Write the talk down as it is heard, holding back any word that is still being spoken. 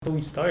we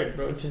start,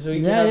 bro. Just so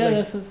you Yeah, can yeah,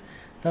 have, like,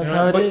 that's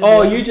how it but, is.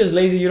 oh, yeah. you're just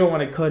lazy. You don't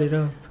want to cut it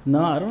up.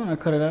 No, I don't want to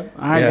cut it up.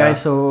 All right, Yeah.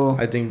 guys. So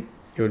I think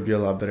it would be a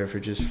lot better if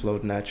it just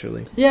flowed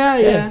naturally. yeah.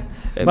 Yeah.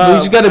 But we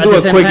just got to at do the a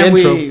same quick time,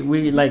 intro.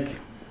 We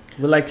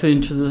like to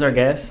introduce our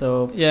guests.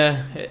 So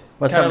Yeah.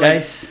 what's Kinda up, like-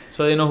 guys?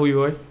 So they know who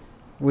you are.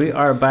 We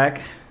are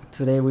back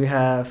today. We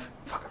have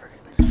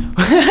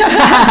All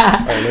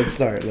right, let's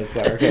start.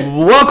 Okay.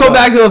 Welcome So-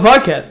 back to the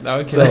podcast. No,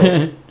 okay.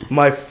 So,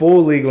 my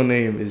full legal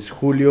name is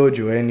Julio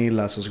Joeni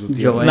Gutierrez.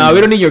 Joeni. Nah,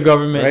 we don't need your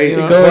government. Right? You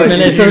know?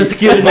 Government is so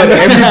skilled.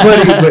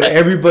 but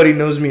everybody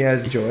knows me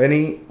as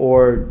Joeni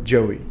or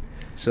Joey.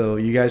 So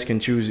you guys can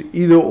choose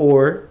either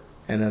or,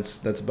 and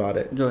that's about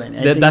it.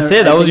 That's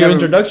it. That was your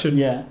introduction.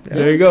 Yeah.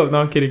 There you go.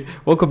 No, I'm kidding.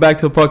 Welcome back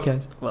to the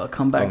podcast.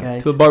 Welcome back, Oh.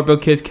 guys. To the Barbell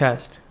Kids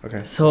cast.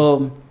 Okay.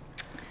 So,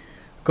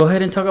 go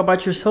ahead and talk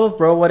about yourself,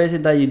 bro. What is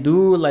it that you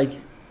do? Like,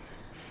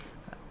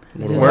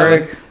 This is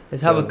work.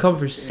 Let's have a So-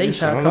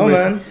 conversation. I don't know,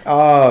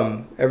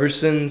 man. Ever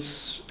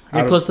since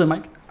You're close to the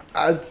mic.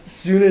 as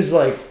soon as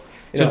like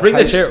Just bring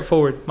the chair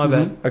forward. My Mhm.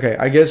 bad. Okay,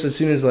 I guess as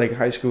soon as like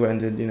high school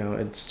ended,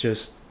 it's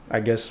just I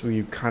guess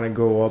we kind of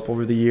grow up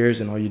over the years,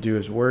 and all you do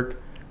is work,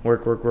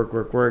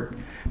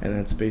 and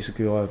that's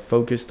basically all I've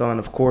focused on.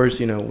 Of course,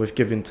 with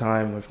given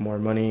time, with more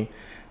money,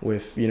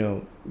 with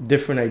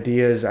different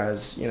ideas.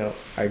 As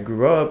I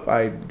grew up,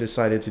 I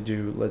decided to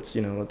do let's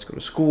go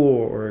to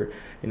school, or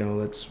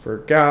let's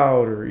work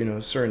out,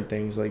 or certain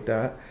things like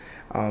that.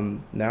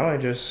 Now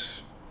I'm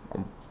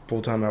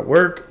full time at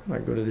work. I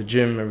go to the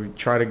gym.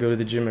 Try to go to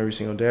the gym every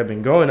single day. I've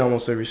been going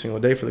almost every single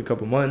day for a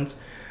couple months.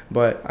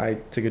 But I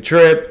took a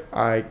trip.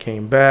 I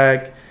came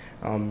back.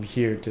 I'm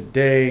here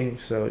today.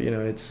 So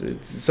it's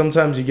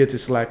sometimes you get to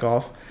slack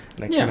off.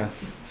 And Yeah.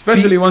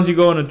 Especially once you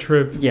go on a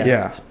trip.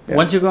 Yeah.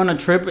 Once you go on a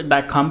trip,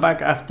 that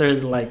comeback after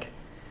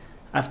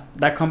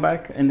that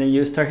comeback, and then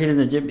you start hitting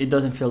the gym, it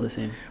doesn't feel the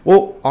same.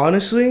 Well,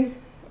 honestly,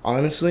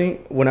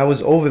 when I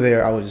was over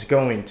there, I was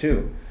going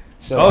too.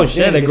 So Oh, I shit,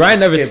 didn't the get grind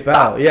to never skip out.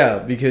 stops. Yeah,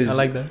 because I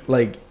like that.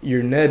 Like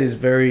your Ned is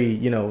very,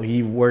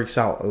 he works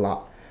out a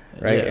lot,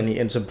 right?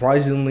 Yeah. And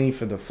surprisingly,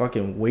 for the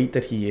fucking weight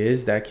that he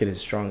is, that kid is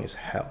strong as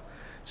hell.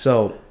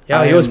 So Yeah,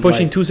 I he was am,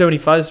 pushing like,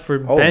 275s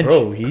for Oh, bench.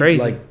 bro, he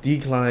Crazy. like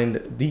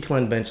declined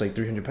bench like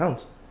 300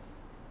 pounds.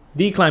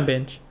 Decline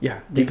bench. Yeah,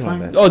 Decline? decline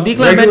bench. Oh,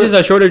 decline Regular- bench is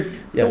a shorter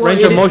Yes.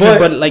 range of motion,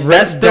 but like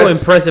that's still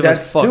impressive That's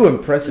as fuck. still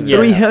impressive. Yeah.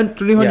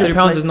 300 Yeah.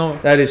 pounds is no.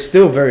 That is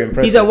still very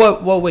impressive. He's at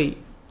what weight?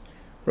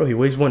 Bro, he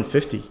weighs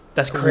 150.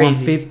 That's crazy.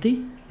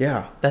 150.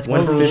 Yeah, That's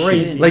 150.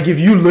 crazy. Like if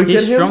you look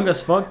He's at him, strong as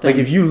fuck. Then. like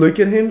if you look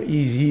at him,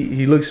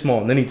 he looks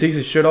small. And then he takes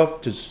his shirt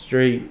off, just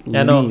straight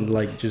Yeah, I know. lean,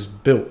 like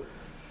just built.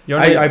 You're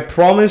I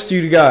promise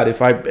you to God,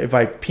 if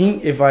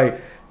I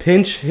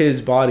pinch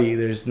his body,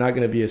 there's not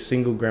gonna be a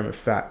single gram of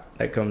fat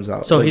that comes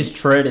out. so Like, he's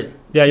shredded.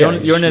 yeah, yeah,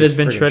 your net has he's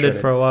been friggin' shredded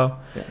shredded. for a while.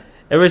 Yeah.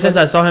 Ever since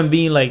I saw him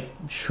being like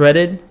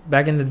shredded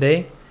back in the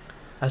day,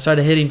 I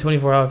started hitting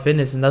 24-hour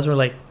fitness, and that's where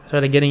like I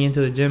started getting into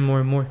the gym more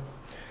and more.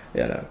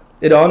 Yeah, no.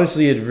 It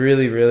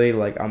really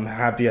like I'm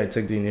happy I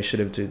took the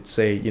initiative to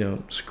say,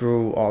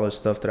 screw all the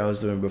stuff that I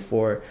was doing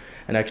before,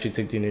 and actually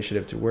took the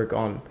initiative to work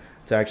on,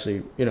 to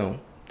actually,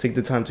 take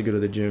the time to go to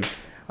the gym.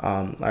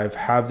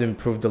 I've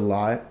improved a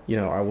lot.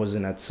 I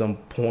wasn't at some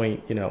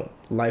point,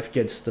 life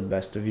gets the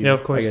best of you. Yeah,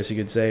 of course. I guess you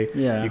could say.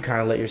 Yeah. You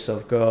kind of let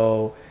yourself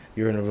go.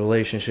 You're in a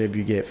relationship.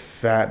 You get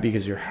fat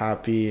because you're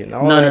happy, and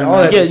all No, that. no,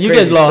 all no. that You get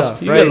crazy lost.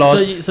 stuff, You right? get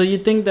lost. So you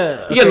think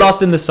that You get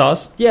lost in the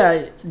sauce.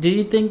 Yeah. Do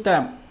you think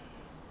that?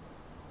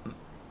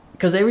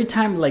 Because every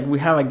time like we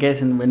have a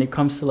guest, and when it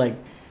comes to like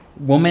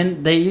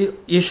women,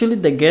 usually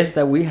the guests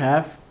that we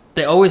have,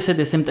 they always say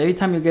the same thing. Every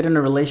time you get in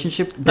a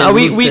relationship, they Nah,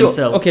 lose we don't.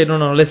 themselves. Okay,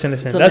 no, listen.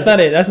 So That's not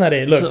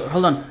it. Look, So,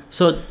 hold on.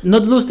 So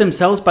not lose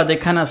themselves, but they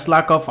kind of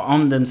slack off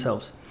on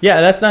themselves.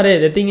 yeah, that's not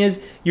it. The thing is,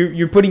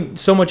 you're putting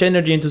so much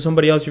energy into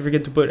somebody else, you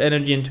forget to put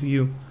energy into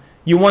you.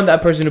 You want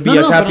that person to be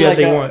as happy as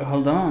they want.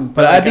 Hold on.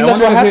 But I think that's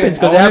wanna what hear- happens,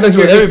 'cause I it wanna happens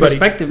hear with his everybody.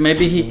 Perspective.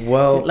 Maybe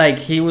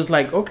he was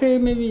like, okay,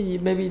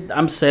 maybe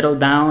I'm settled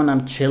down,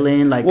 I'm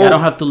chilling. Like I Well-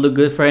 don't have to look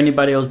good for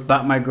anybody else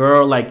but my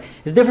girl. Like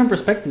it's different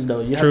perspectives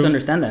though. You have True. to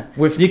understand that.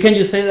 With You can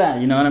just say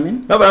that. You know what I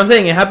mean? No, but I'm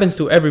saying it happens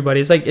to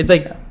everybody. It's like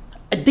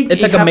I think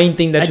it's like a main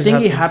thing that I just think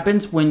happens. it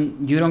happens when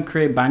you don't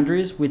create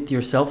boundaries with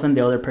yourself and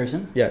the other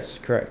person. Yes,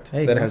 correct. There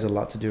you That go. has a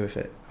lot to do with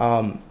it.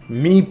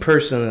 Me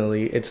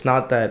personally, it's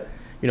not that,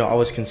 I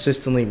was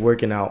consistently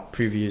working out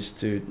previous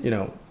to,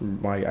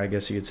 I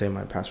guess you could say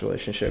my past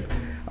relationship.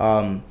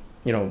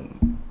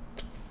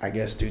 I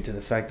guess due to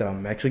the fact that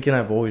I'm Mexican,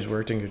 I've always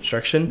worked in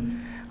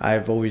construction.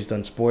 I've always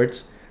done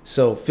sports.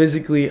 So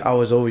physically, I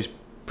was always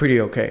pretty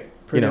okay.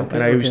 Pretty okay,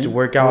 and I used okay. to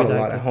work out Always a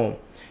lot active. at home.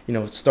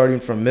 Starting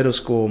from middle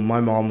school, my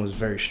mom was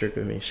very strict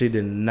with me. She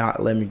did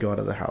not let me go out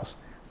of the house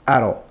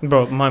at all.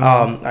 bro, my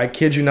mom. I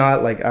kid you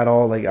not, like at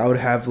all. Like I would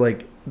have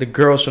like the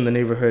girls from the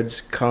neighborhoods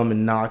come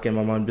and knock, and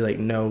my mom would be like,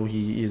 "No,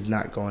 he is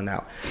not going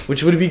out,"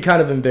 which would be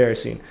kind of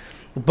embarrassing.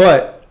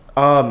 But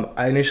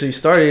I initially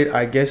started.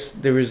 I guess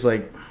there was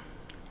like,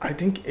 I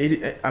think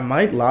I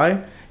might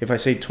lie if I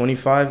say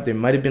 25. There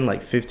might have been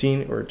like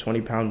 15 or 20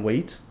 pound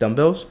weights,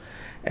 dumbbells,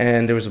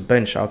 and there was a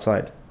bench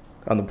outside.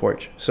 on the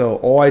porch. So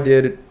all I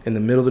did in the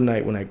middle of the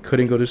night when I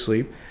couldn't go to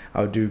sleep,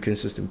 I would do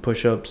consistent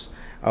push-ups.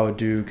 I would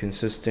do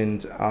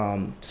consistent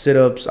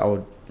sit-ups. I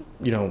would,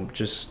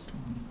 just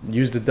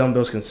use the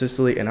dumbbells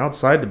consistently. And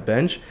outside the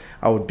bench,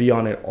 I would be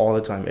on it all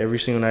the time. Every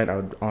single night, I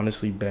would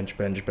honestly bench.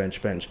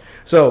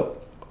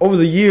 So over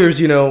the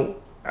years,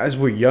 as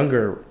we're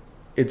younger,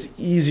 it's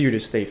easier to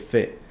stay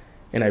fit.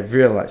 And I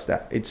realized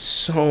that. It's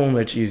so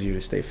much easier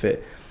to stay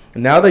fit.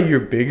 And now that you're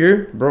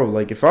bigger, bro,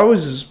 like if I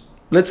was,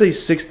 let's say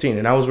 16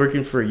 and I was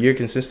working for a year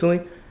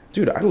consistently,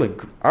 dude, I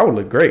would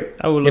look great.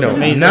 I would look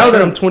amazing. Now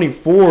that I'm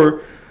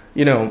 24,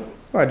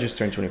 I just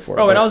turned 24.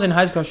 Bro, when I was in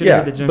high school, I should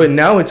have hit the gym. But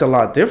now it's a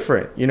lot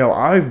different.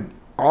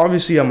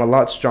 I'm a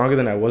lot stronger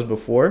than I was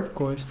before. Of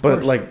course.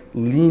 But like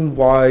lean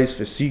wise,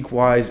 physique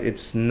wise,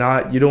 it's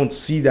not. You don't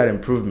see that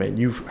improvement.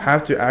 You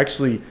have to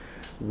actually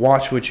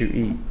watch what you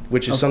eat,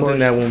 which is something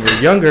that when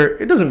we're younger,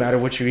 it doesn't matter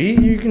what you eat.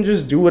 You can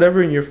just do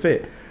whatever and you're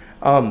fit.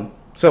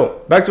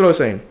 So back to what I was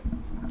saying.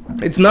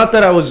 It's not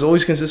that I was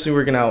always consistently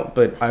working out,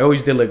 but I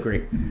always did look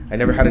great. I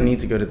never had a need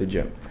to go to the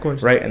gym. Of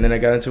course. Right? And then I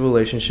got into a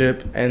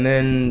relationship, and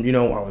then,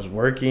 I was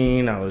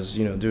working. I was,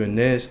 doing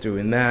this,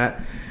 doing that.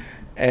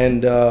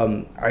 And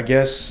I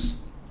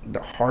guess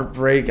the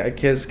heartbreak,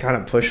 kind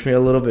of pushed me a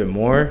little bit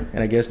more.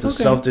 And I guess the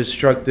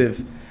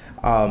self-destructive,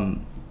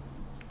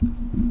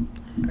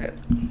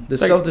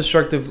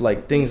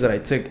 things that I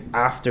took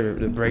after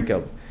the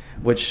breakup,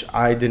 which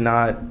I did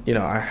not,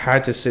 I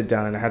had to sit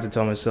down and I had to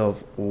tell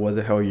myself, what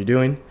the hell are you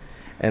doing?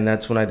 And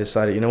that's when I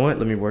decided, let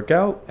me work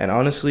out. And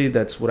honestly,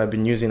 that's what I've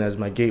been using as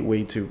my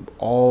gateway to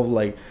all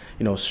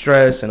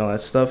stress and all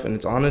that stuff. And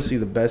it's honestly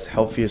the best,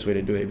 healthiest way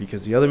to do it,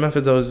 because the other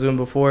methods I was doing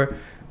before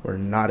were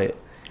not it.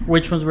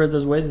 Which ones were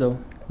those ways though?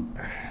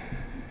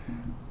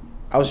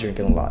 I was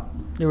drinking a lot.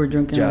 You were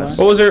drinking a lot?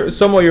 What was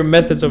some of your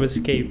methods of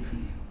escape?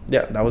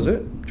 Yeah, that was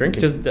it.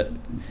 Drinking.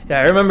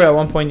 I remember at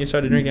one point you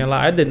started drinking a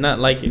lot. I did not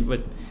like it,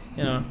 but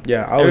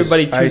yeah,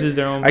 everybody chooses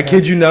their own. I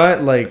kid you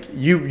not, like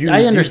you.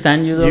 I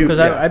understand you though, because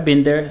I've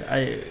been there.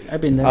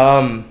 I've been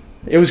there.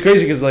 It was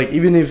crazy because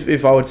even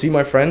if I would see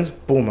my friends,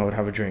 boom, I would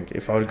have a drink.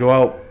 If I would go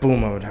out,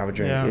 boom, I would have a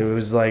drink. Yeah. It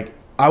was like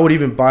I would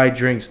even buy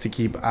drinks to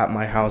keep at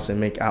my house and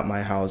make at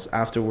my house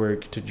after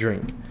work to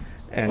drink.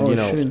 And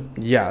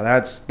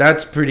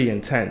that's pretty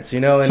intense,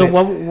 And so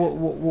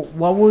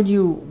what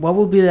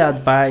would be the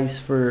advice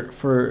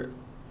for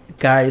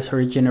guys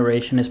our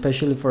generation,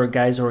 especially for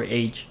guys our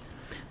age,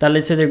 that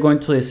let's say they're going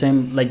through the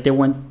same,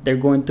 they're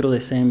going through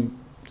the same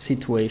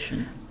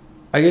situation?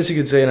 I guess you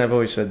could say, and I've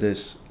always said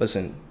this,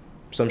 listen,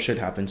 some shit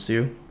happens to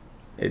you.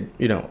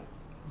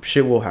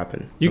 Shit will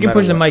happen. You can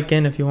push the mic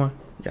in if you want.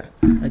 Yeah.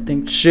 I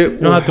think shit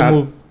will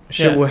happen.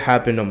 Shit Yeah. will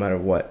happen no matter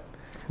what.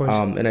 Of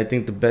course. And I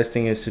think the best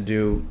thing is to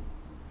do,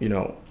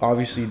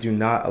 obviously do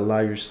not allow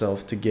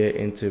yourself to get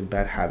into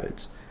bad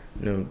habits.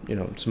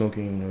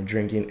 Smoking,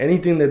 drinking,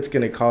 anything that's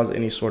going to cause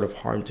any sort of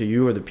harm to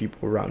you or the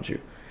people around you.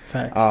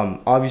 Facts.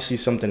 Obviously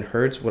something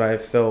hurts. What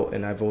I've felt,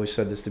 and I've always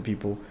said this to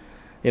people,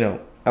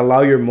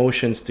 allow your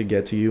emotions to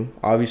get to you.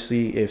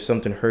 Obviously, if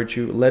something hurts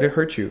you, let it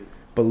hurt you,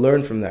 but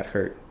learn from that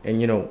hurt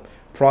and,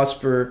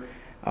 prosper,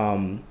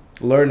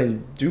 learn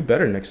and do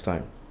better next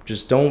time.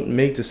 Just don't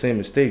make the same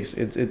mistakes.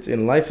 It's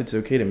in life, it's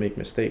okay to make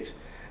mistakes.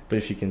 But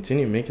if you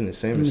continue making the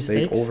same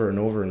mistake over and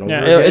over and over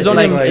again,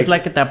 it's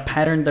like that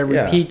pattern that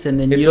repeats, and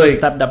then you don't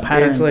stop the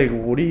pattern. It's like,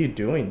 what are you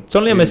doing? It's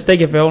only a mistake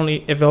if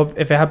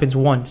it happens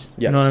once.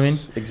 Yes, you know what I mean?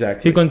 Exactly.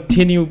 If you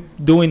continue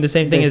doing the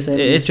same thing,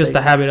 it's just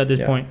a habit at this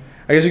point.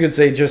 I guess you could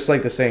say, just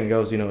like the saying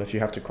goes, if you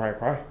have to cry,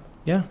 cry.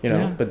 Yeah.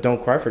 But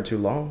don't cry for too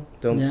long.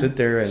 Don't sit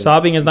there and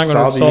sobbing is not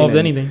going to solve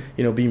anything.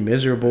 Be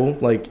miserable.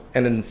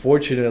 And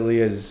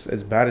unfortunately,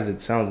 as bad as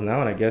it sounds now,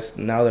 and I guess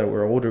now that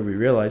we're older, we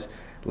realize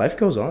life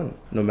goes on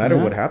no matter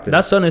what happens.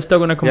 That sun is still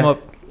going to come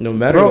up. No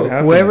matter what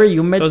happens. Whoever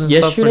you met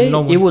yesterday,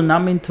 it will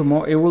not mean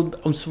tomorrow. It will,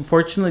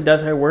 unfortunately,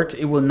 that's how it works.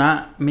 It will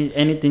not mean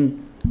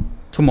anything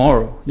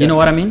tomorrow. You know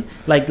what I mean?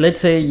 Like,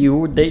 let's say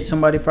you date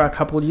somebody for a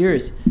couple of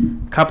years.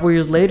 Couple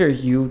years later,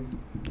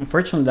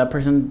 unfortunately, that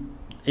person,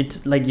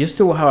 it's like you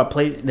still have a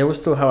place. They will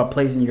still have a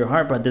place in your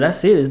heart, but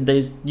that's it.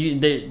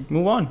 They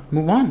move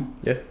on.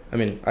 Yeah, I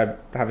mean, I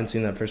haven't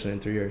seen that person in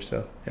 3 years,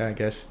 so yeah, I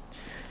guess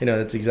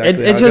that's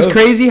exactly. It's just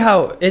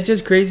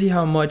crazy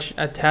how much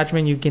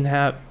attachment you can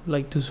have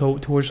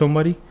towards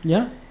somebody.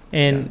 Yeah,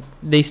 and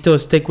they still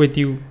stick with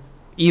you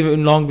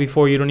even long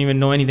before you don't even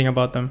know anything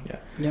about them.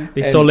 Yeah.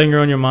 They still linger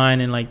on your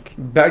mind and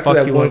back to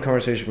that one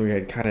conversation we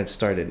had kind of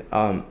started.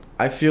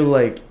 I feel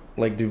like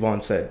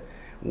Duvon said,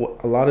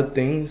 a lot of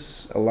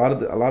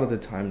the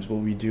times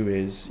what we do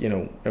is,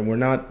 and we're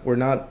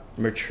not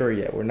mature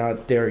yet. We're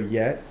not there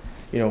yet.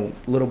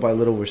 Little by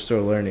little, we're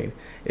still learning.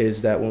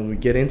 Is that when we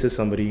get into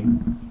somebody,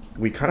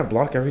 we kind of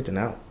block everything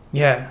out.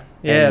 Yeah.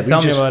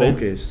 Tell me about it.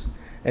 Focus.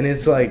 And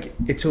it's like,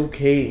 it's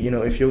okay,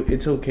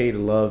 it's okay to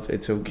love,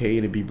 it's okay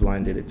to be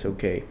blinded, it's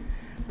okay.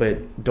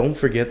 But don't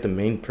forget the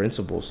main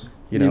principles,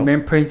 The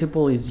main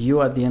principle is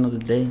you at the end of the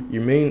day.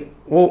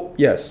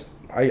 Yes,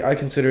 I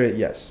consider it,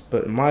 yes.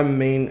 But my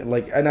main,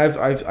 and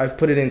I've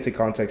put it into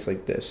context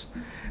like this.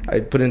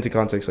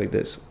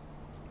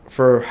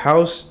 For a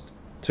house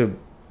to,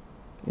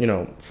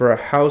 for a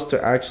house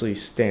to actually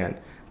stand,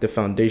 the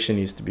foundation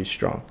needs to be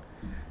strong.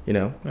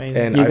 Amazing.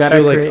 And You I gotta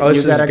feel like create-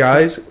 us you as gotta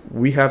guys,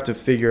 we have to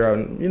figure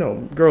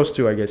out, girls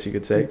too, I guess you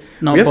could say.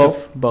 No, we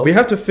have both. We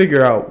have to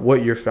figure out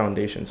what your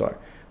foundations are.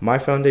 My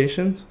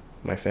foundations,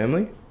 my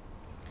family,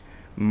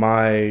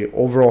 my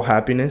overall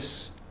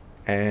happiness,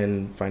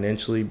 and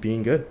financially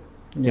being good.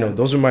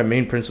 Those are my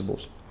main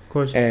principles. Of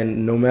course.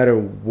 And no matter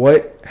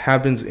what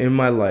happens in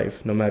my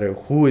life, no matter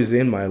who is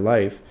in my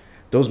life,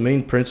 those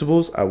main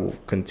principles, I will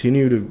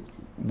continue to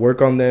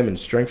work on them and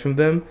strengthen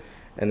them.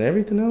 And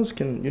everything else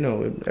can,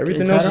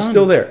 everything else is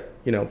still there,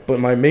 But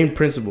my main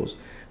principles,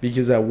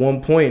 because at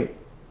one point,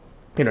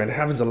 it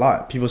happens a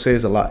lot. People say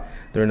it's a lot.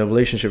 They're in a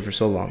relationship for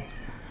so long.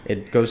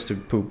 It goes to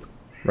poop,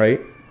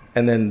 right?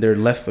 And then they're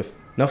left with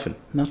nothing.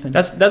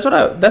 That's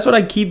what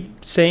I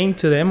keep saying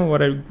to them, or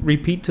what I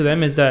repeat to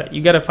them, is that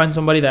you got to find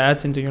somebody that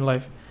adds into your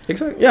life.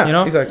 Exactly.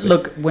 Yeah, exactly.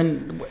 Look,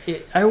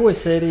 I always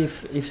said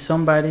if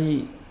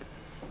somebody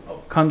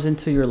comes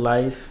into your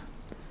life,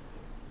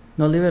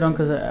 no, leave it on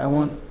because I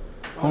want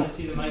to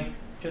see the mic,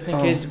 just in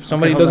Oh, case if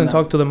somebody okay, doesn't hold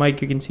on talk to the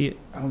mic, you can see it.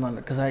 hold on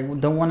because I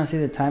don't want to see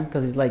the time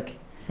because it's like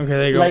Okay,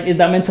 there you go. like it's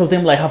that mental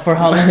thing like for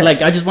how long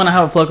like I just want to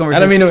have a flow I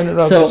conversation. don't mean to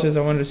interrupt. So, It's just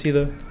I wanted to see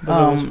the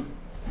levels.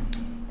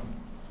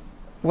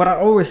 What I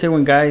always say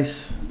when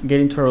guys get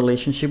into a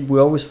relationship, we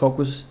always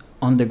focus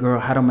on the girl,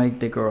 how to make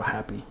the girl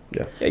happy.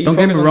 Yeah, you don't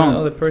get me focus on wrong. the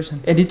other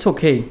person. And it's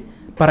okay.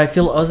 But I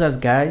feel us as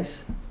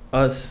guys,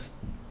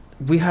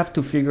 we have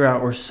to figure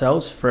out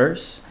ourselves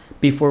first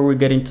before we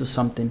get into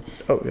something.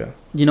 Oh, yeah.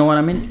 You know what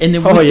I mean? And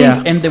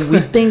then we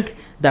think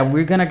that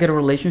we're gonna get a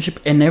relationship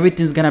and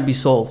everything's gonna be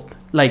solved.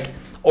 Like,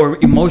 or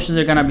emotions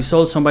are gonna be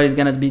solved. Somebody's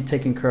gonna be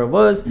taking care of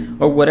us,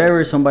 or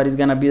whatever. Somebody's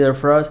gonna be there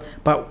for us.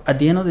 But at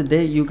the end of the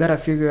day, you gotta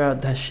figure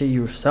out that shit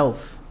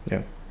yourself.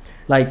 Yeah.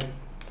 Like,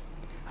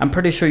 I'm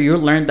pretty sure you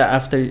learned that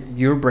after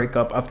your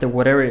breakup, after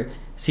whatever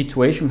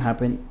situation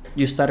happened,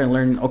 you started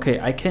learning. Okay,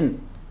 I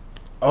can.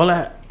 All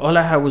I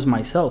had was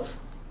myself.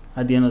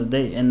 At the end of the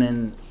day, and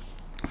then,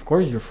 of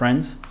course, your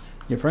friends.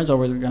 Your friends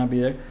always gonna be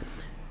there.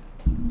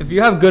 If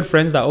you have good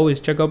friends that always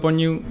check up on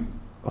you,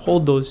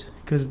 hold those,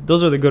 because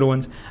those are the good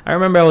ones. I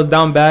remember I was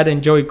down bad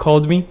and Joey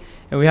called me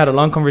and we had a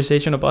long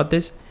conversation about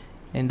this,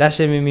 and that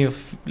shit made me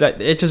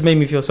it just made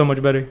me feel so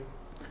much better.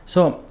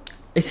 So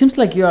it seems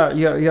like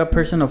you're a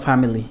person of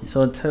family.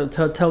 So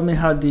tell me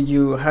how did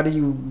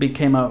you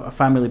became a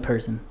family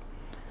person?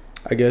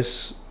 I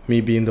guess me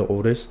being the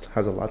oldest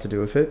has a lot to do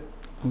with it.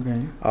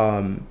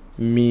 Okay.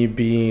 Me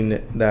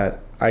being that,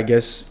 I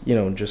guess,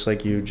 just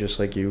like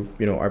you,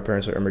 our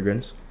parents are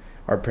immigrants.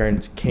 Our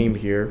parents came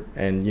here,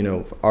 and,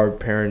 our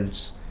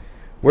parents,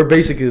 we're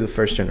basically the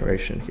first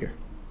generation here,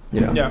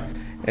 Yeah.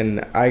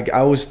 And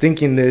I was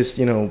thinking this,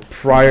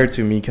 prior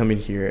to me coming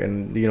here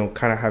and,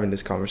 kind of having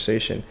this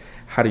conversation.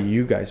 How do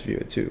you guys view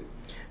it too?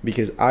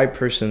 Because I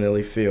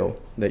personally feel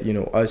that,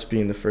 us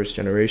being the first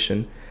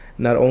generation,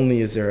 not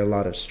only is there a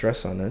lot of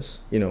stress on us,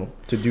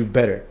 to do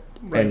better,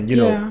 right, and,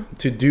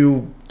 to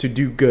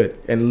do good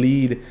and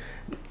lead,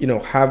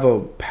 have a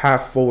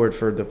path forward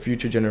for the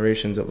future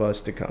generations of us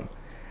to come.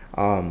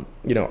 I've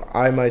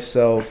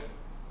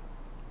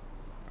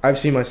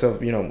seen myself,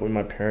 with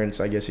my parents,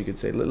 I guess you could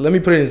say. Let me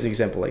put it as an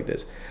example like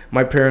this.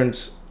 My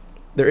parents,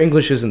 their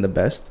English isn't the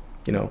best.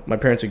 My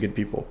parents are good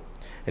people.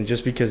 And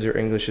just because their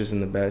English isn't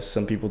the best,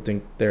 some people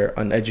think they're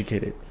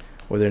uneducated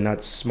or they're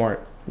not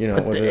smart,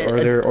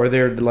 or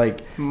they're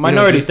like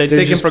minorities. They're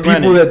taken for people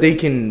granted. that they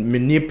can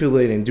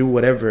manipulate and do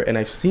whatever. And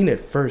I've seen it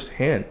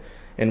firsthand,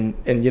 and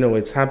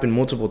it's happened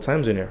multiple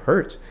times, and it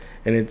hurts.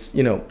 And it's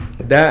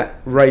that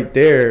right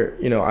there.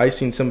 I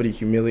seen somebody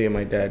humiliate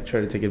my dad,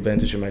 try to take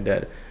advantage of my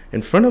dad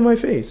in front of my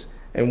face.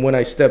 And when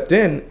I stepped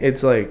in,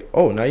 it's like,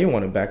 oh, now you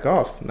want to back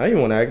off. Now you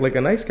want to act like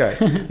a nice guy.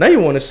 Now you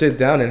want to sit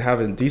down and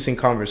have a decent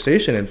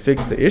conversation and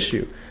fix the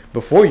issue.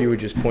 Before, you were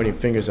just pointing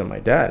fingers at my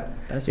dad.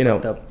 That's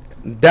fucked up.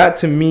 That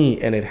to me,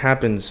 and it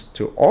happens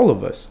to all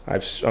of us.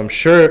 I'm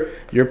sure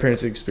your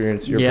parents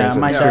experienced. Parents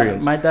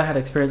my dad had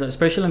experience,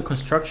 especially in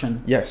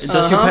construction. Yes.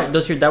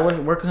 Does your dad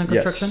work in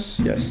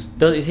construction? Yes.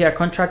 Is he a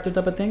contractor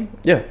type of thing?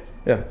 Yeah.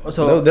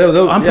 So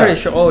I'm pretty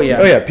sure. Oh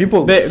yeah.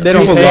 People they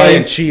don't people pay. lie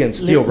and cheat and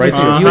steal right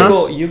through You your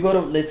go. face. You go to.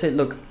 Let's say,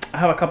 look. I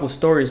have a couple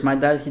stories. My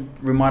dad, he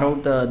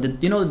remodeled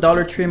the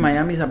Dollar Tree in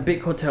Miami is a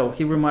big hotel.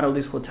 He remodeled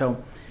this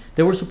hotel.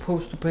 They were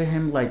supposed to pay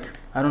him like,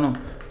 I don't know,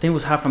 I think it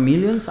was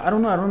 $500,000. I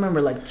don't know. I don't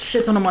remember, like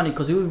shit ton of money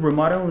because he was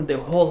remodeling the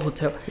whole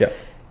hotel. Yeah.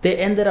 They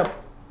ended up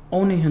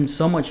owning him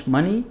so much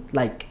money,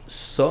 that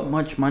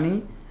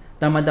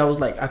my dad was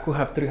like, I could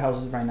have 3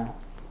 houses right now.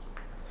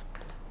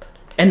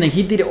 And then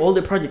he did all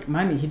the project.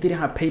 Miami, he didn't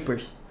have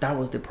papers. That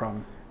was the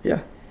problem.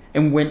 Yeah.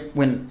 And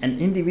when an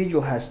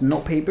individual has no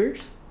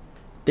papers,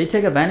 they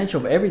take advantage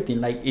of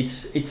everything. Like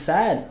it's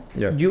sad.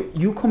 Yeah.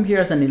 You come here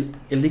as an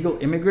illegal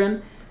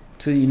immigrant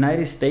to the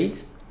United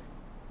States,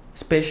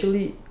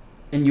 especially,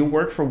 and you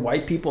work for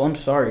white people. I'm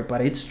sorry, but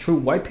it's true.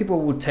 White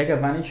people will take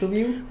advantage of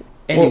you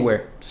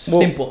anywhere.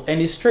 Simple, and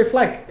it's straight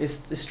flag.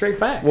 It's straight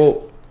facts.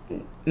 Well,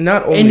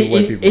 not only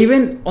white people.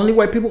 Even only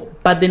white people,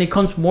 but then it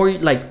comes more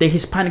like the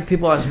Hispanic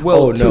people as well.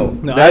 Oh no,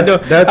 No, I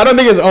don't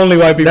think it's only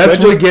white people. That's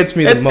It's what just- gets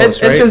me the most,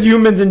 it's right? just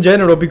humans in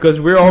general because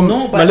we're all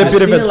No, but I've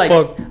manipulative seen as it like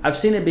fuck. I've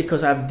seen it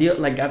because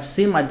I've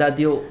seen my dad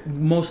deal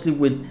mostly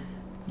with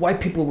white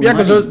people. With Yeah,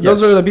 because money.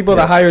 those are the people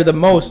that Yes. hire the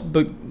most.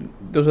 But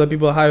those are the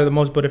people that hire the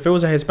most. But if it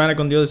was a Hispanic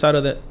on the other side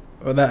of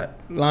that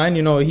line,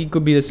 you know, he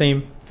could be the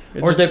same.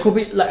 It Or just- there could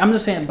be like I'm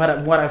just saying,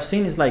 but what I've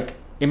seen is like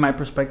in my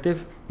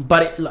perspective.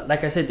 But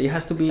like I said, it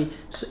has to be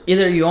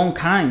either your own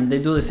kind. They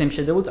do the same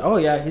shit. They would, oh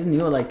yeah, he's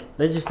new. Like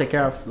let's just take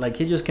care of. Like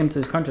he just came to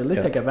this country. Let's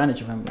Yeah. take advantage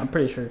of him. I'm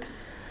pretty sure.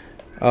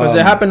 Because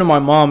it happened to my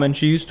mom, and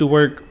she used to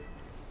work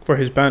for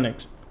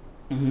Hispanics,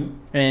 Mm-hmm.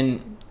 and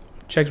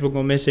checks would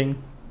go missing.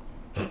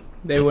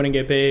 They wouldn't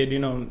get paid. You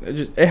know,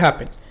 it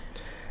happens.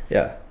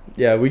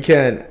 Yeah, we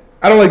can't.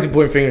 I don't like to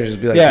point fingers and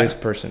just be like Yeah. this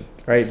person,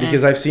 right? Yeah.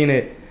 Because I've seen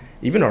it,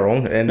 even our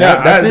own, and Yeah,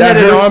 I've that seen that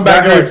it in our hurts, own that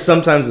backyard. hurts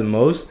sometimes the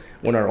most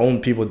when our own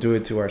people do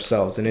it to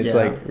ourselves, and it's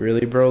Yeah. like,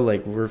 really, bro,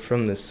 like we're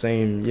from the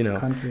same, you know,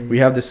 Country. we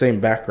have the same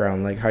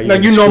background, like how you Like,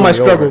 would you know screw my me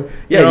struggle. over.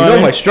 Yeah, You know you what know I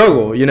mean? my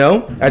struggle. You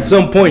know, at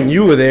some point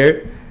you were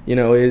there. You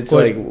know, it's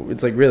course.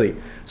 like really.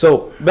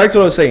 So back to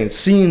what I was saying.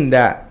 Seeing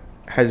that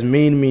has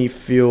made me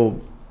feel,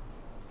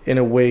 in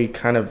a way,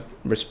 kind of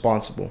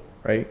responsible,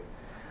 right?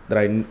 That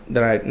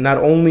I not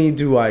only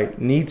do I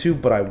need to,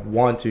 but I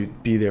want to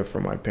be there for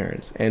my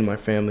parents and my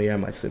family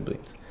and my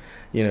siblings.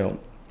 You know,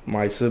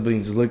 my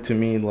siblings look to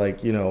me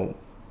like, you know,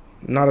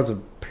 not as a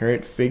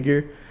parent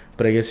figure,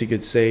 but I guess you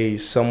could say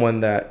someone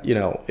that, you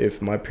know, if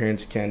my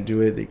parents can't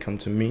do it, they come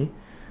to me.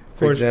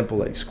 For course. example,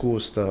 like school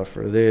stuff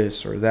or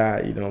this or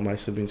that, you know, my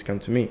siblings come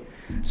to me.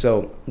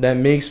 So that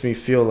makes me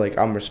feel like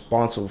I'm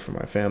responsible for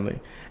my family.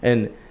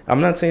 And I'm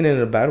not saying it in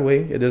a bad way.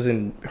 It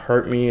doesn't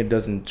hurt me. It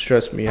doesn't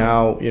stress me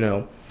out, you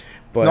know.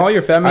 But No,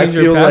 your family I is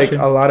your feel like passion.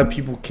 a lot of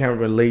people can't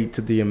relate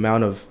to the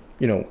amount of,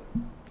 you know,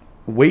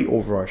 weight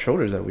over our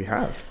shoulders that we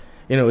have.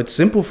 You know, it's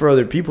simple for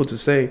other people to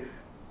say,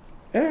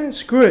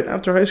 screw it.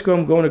 After high school,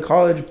 I'm going to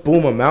college.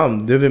 Boom, I'm out.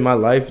 I'm living my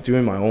life,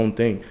 doing my own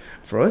thing.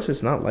 For us,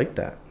 it's not like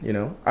that, you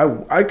know.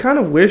 I kind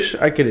of wish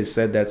I could have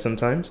said that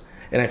sometimes,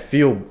 and I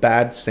feel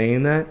bad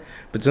saying that.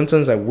 But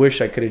sometimes I wish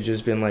I could have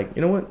just been like,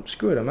 you know what,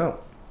 screw it, I'm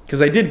out.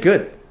 Because I did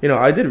good. You know,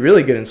 I did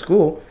really good in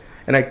school,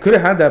 and I could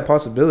have had that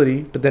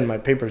possibility, but then my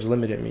papers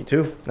limited me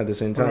too at the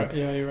same time. Right,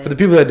 yeah, you're right. For the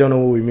people that don't know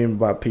what we mean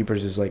by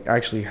papers is like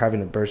actually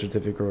having a birth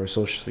certificate or a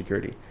social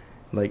security.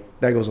 Like,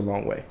 that goes a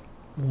long way.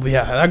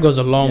 Yeah, that goes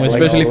a long way, Yeah,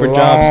 like especially a for jobs.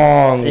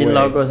 long It way.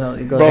 goes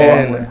Bro, a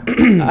long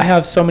way. I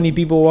have so many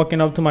people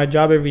walking up to my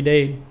job every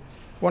day.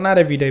 Well, not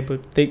every day,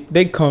 but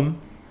they come,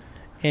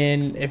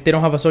 and if they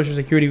don't have a social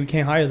security, we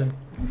can't hire them.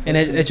 And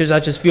it's just I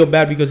just feel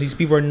bad because these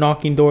people are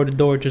knocking door to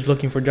door just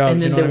looking for jobs.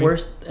 And then you know the what I mean?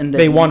 worst, and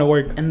They want to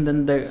work. And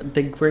then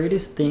the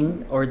greatest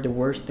thing or the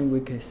worst thing we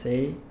could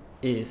say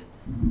is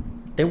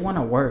they want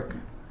to work.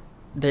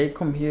 They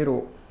come here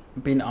to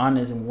being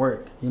honest and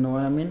work. You know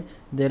what I mean?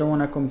 They don't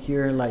want to come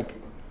here like,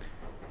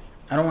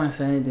 I don't want to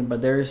say anything,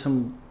 but there is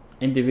some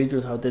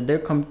individuals out there. They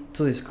come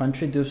to this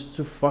country just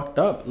to fucked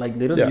up, like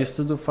literally Yeah. just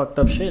to do fucked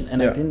up shit.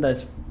 And Yeah. I think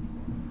that's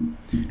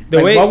The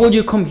like, way why would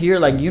you come here?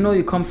 Like, you know,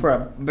 you come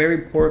from a very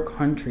poor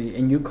country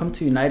and you come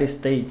to United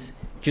States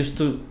just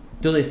to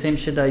do the same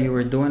shit that you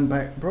were doing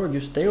back, bro. You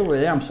stay over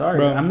there. I'm sorry.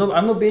 Bro. I'm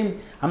not being.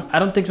 I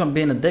don't think so. I'm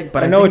being a dick,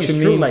 but I I know think what it's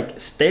you true. mean. Like,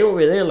 stay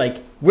over there.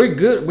 Like, we're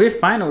good. We're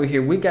fine over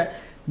here.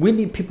 We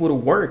need people to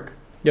work.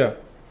 yeah.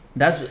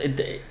 That's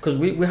because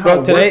we have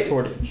Bro, a today- work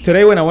shortage.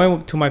 Today when I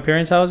went to my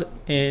parents' house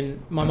and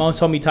my mom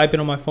saw me typing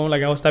on my phone,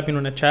 like I was typing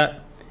on a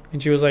chat,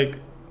 and she was like,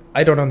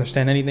 "I don't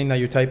understand anything that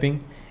you're typing,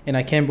 and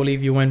I can't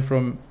believe you went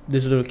from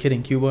this little kid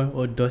in Cuba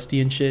or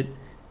dusty and shit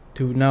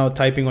to now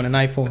typing on an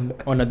iPhone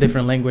on a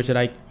different language that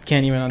I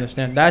can't even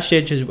understand." That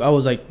shit just, I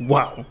was like,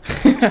 wow.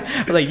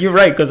 I was like, you're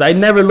right, because I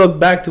never looked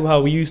back to how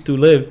we used to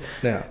live.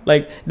 Yeah.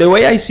 Like, the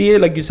way I see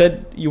it, like you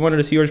said, you wanted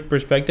to see your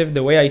perspective.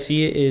 The way I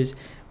see it is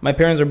my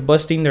parents are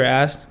busting their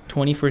ass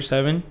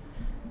 24/7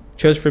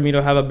 just for me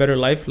to have a better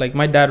life. Like,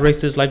 my dad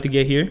raced his life to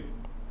get here,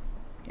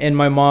 and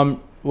my mom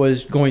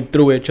was going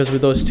through it just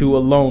with those two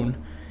alone.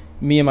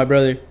 Me and my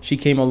brother, she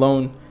came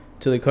alone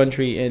to the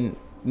country and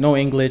no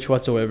English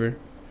whatsoever.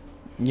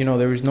 You know,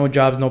 there was no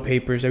jobs, no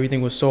papers.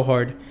 Everything was so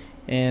hard.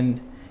 And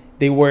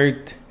they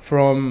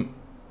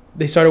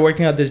started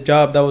working at this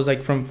job that was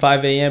like from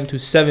 5 a.m. to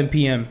 7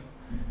 p.m.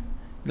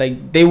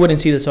 Like, they wouldn't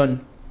see the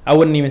sun. I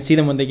wouldn't even see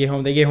them when they get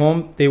home. They get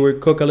home, they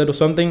would cook a little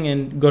something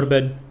and go to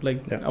bed.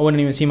 Like, Yeah. I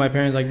wouldn't even see my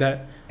parents like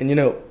that. And you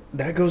know,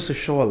 that goes to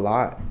show a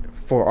lot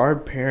for our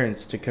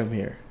parents to come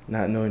here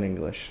not knowing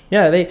English.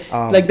 Yeah, they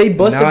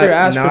busted their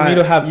ass for me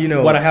to have, you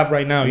know, what I have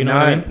right now. You know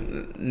what I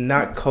mean?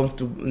 Not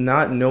comfortable,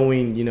 not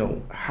knowing, you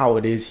know, how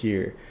it is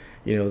here.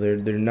 You know,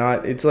 they're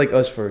not. It's like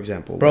us, for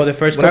example. Bro, the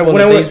first When couple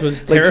I of went- days was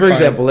like, terrifying. for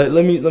example,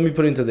 let me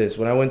put into this.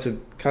 When I went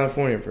to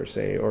California, per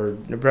se, or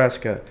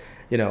Nebraska,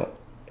 you know,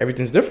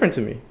 everything's different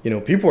to me. You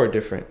know, people are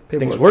different. People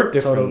Things are work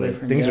totally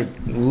differently.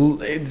 different,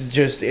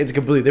 Things are. It's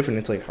completely different.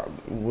 It's like,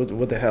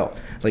 what the hell?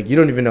 Like, you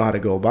don't even know how to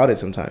go about it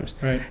sometimes.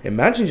 Right.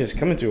 Imagine just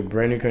coming to a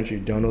brand new country.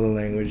 You don't know the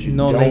language. You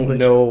No don't language.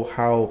 know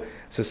how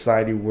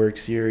society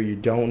works here. You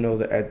don't know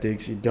the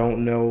ethics. You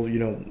don't know,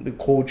 the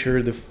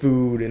culture, the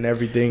food, and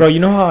everything. Bro, you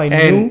know how I knew?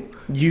 And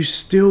you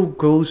still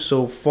go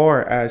so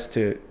far as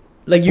to,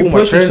 Like, you boom,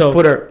 push yourself.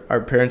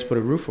 our parents put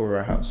a roof over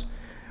our house,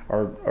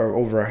 or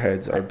over our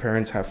heads. Our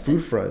parents have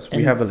food for us. We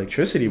And have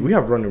electricity. We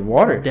have running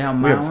water. The We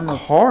amount have of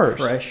cars.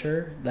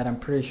 pressure that I'm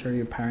pretty sure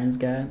your parents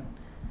got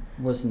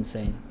was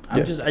insane.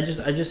 Yeah. I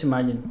just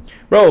imagine.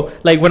 Bro,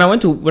 like when I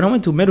went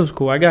to middle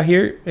school, I got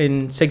here in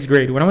 6th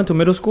grade. When I went to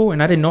middle school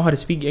and I didn't know how to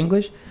speak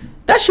English,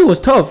 that shit was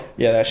tough.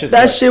 Yeah, that shit.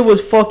 That shit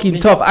was fucking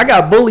tough. I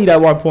got bullied at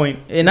one point,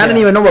 and I didn't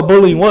Yeah. even know what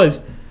bullying was.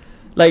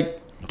 Like,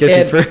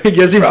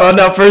 Guess you found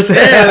out firsthand.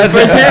 yeah,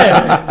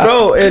 firsthand,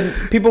 bro.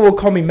 And people would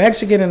call me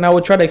Mexican, and I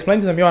would try to explain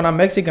to them, "Yo, I'm not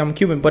Mexican, I'm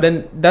Cuban." But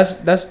then that's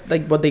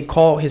like what they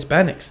call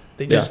Hispanics.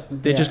 They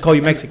just call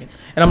you Mexican,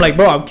 and I'm like,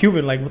 bro, I'm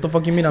Cuban. Like, what the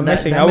fuck you mean I'm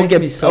Mexican? I would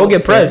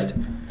get pressed.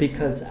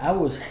 Because I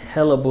was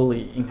hella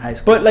bullied in high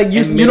school. But like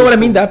you know what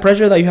I mean? That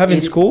pressure that you have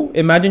in school.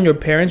 Imagine your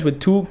parents with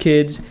 2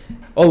 kids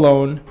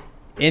alone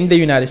in the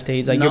United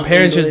States. Like, your No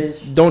parents English.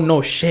 just don't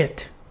know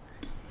shit,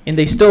 and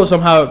they still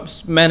somehow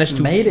managed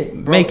to made it,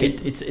 bro. make it.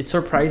 It's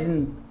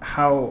surprising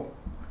how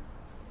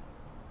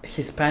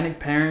Hispanic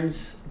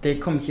parents, they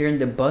come here and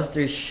they bust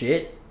their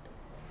shit,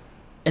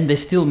 and they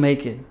still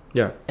make it.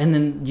 Yeah. And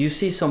then you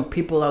see some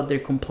people out there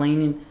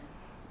complaining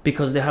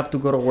because they have to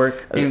go to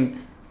work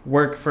and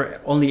work for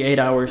only 8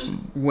 hours,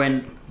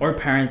 when our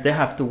parents, they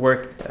have to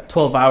work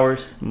 12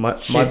 hours. My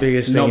shift,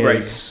 biggest no thing break.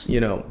 is,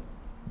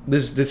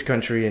 this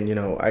country, and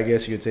I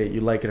guess you could say,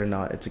 you like it or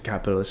not, it's a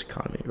capitalist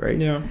economy, right?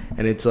 Yeah.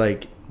 And it's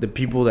like, the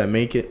people that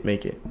make it.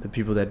 The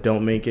people that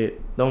don't make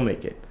it, don't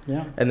make it.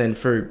 Yeah. And then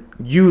for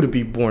you to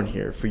be born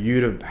here, for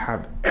you to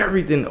have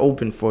everything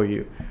open for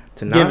you,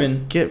 to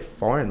not get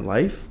far in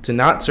life, to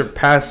not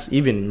surpass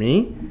even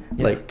me,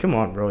 like, come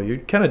on, bro, you're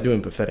kind of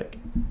doing pathetic.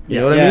 You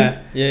know what I mean?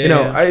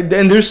 Yeah.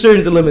 And there's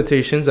certain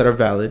limitations that are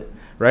valid,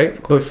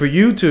 right? But for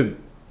you to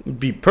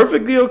be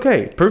perfectly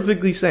okay,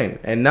 perfectly sane,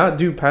 and not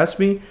do past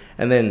me,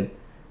 and then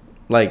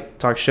like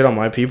talk shit on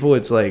my people,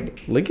 it's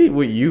like, look at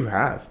what you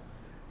have,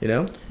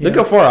 Look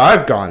how far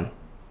I've gone.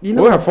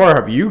 How far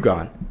have you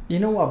gone? You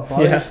know what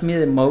bothers me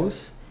the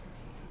most?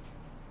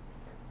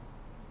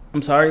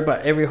 I'm sorry,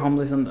 but every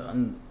homeless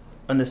on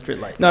the street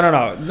light. No.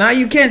 Now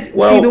you can't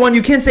see the one.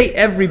 You can't say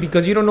every,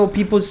 because you don't know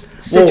people's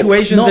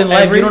situations in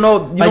life. You don't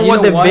know. You know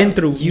what they've been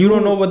through. You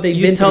don't know what they've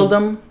been through. You tell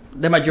them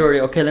the majority.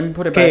 Okay, let me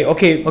put it back.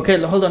 Okay.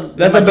 Hold on.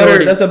 That's a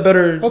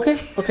better. Okay.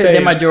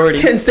 The majority.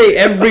 You can't say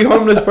every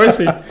homeless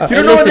person. You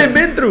don't know what they've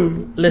been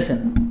through.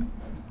 Listen.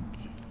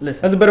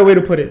 That's a better way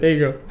to put it. There you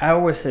go. I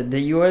always said the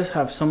U.S.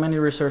 have so many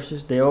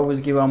resources. They always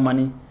give out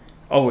money,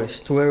 always,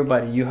 to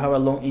everybody. You have a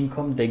low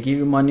income, they give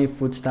you money,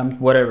 food stamps,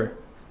 whatever.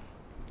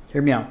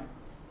 Hear me out.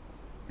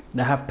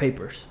 They have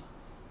papers.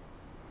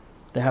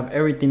 They have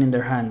everything in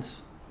their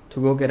hands to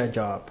go get a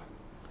job.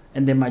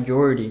 And the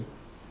majority,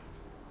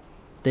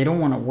 they don't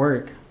want to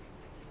work.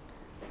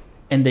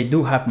 And they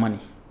do have money.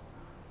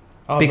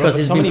 Because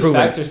it's so been many proven.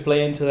 Factors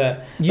play into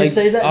that. You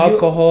say that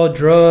alcohol,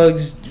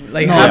 drugs.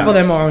 Like, No. half of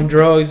them are on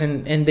drugs,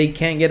 and they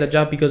can't get a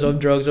job because of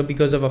drugs, or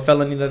because of a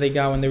felony that they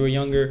got when they were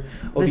younger,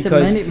 or Listen,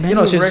 because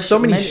many it's just so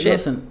many shit.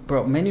 Listen,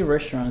 bro, many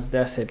restaurants, they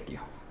accept you.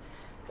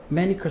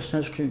 Many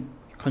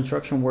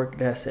construction work,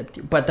 they accept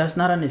you. But that's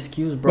not an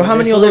excuse, bro. But how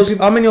many There's of other those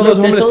people- how many of Look,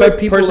 those there's homeless other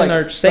people person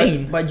like- are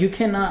sane? But you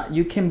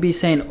can be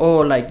saying, oh,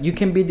 like, you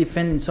can be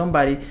defending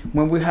somebody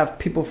when we have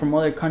people from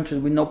other countries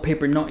with no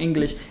paper, no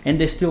English, and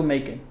they still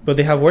make it. But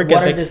they have work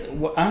What are ethics.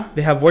 this?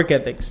 They have work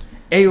ethics.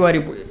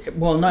 Everybody,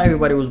 well, not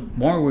everybody was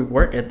born with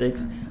work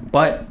ethics,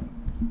 but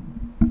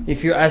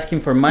if you're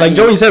asking for money, Like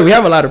Joey said, we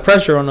have a lot of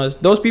pressure on us.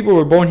 Those people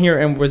were born here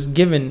and was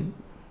given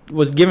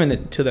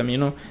it to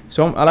them,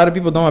 So a lot of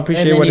people don't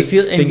appreciate what it's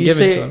been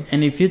given to them.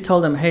 And if you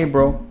tell them, hey,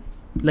 bro,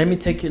 let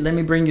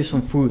me bring you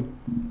some food,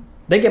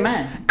 they get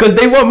mad. Because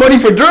they want money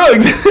for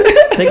drugs.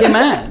 They get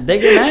mad.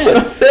 That's what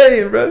I'm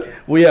saying, bro.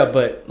 Well, yeah,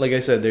 but like I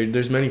said,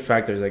 there's many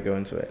factors that go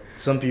into it.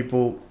 Some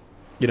people,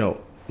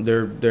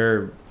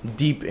 they're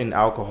deep in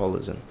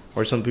alcoholism,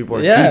 or some people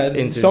are deep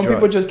into some drugs.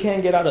 people just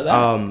can't get out of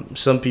that.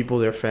 Some people,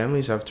 their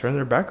families have turned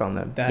their back on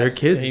them. Their There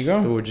kids you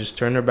go. who would just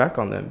turn their back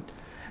on them.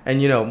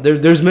 And,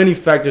 there's many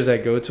factors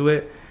that go to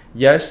it.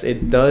 Yes,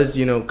 it does,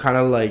 kind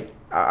of like,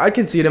 I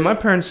can see it, and my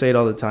parents say it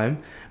all the time.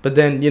 But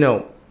then,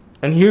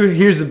 and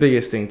here's the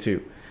biggest thing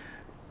too.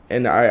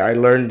 And I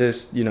learned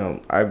this,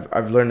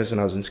 I've learned this when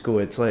I was in school.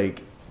 It's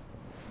like,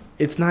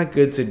 it's not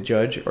good to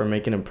judge or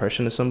make an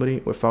impression of somebody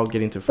without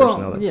getting to first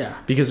know them. Yeah.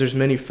 Because there's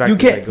many factors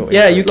You that can't. go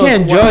Yeah, into you it.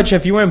 can't Look, judge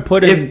if you weren't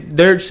put in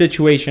their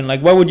situation.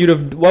 Like, what would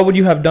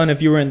you have done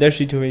if you were in their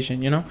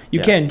situation? You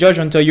Yeah. can't judge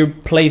until you're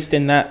placed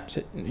in that.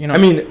 I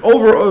mean,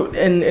 overall,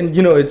 and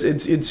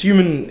it's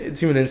human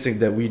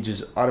instinct that we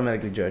just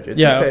automatically judge. It's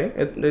okay.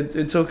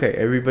 It's okay.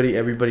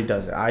 Everybody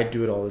does it. I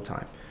do it all the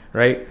time,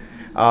 right?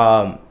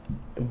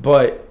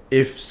 But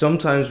if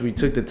sometimes we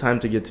took the time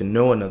to get to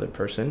know another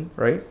person,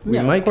 right? We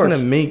Yeah, of might kind of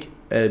course.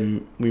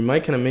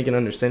 make an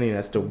understanding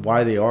as to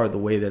why they are the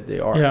way that they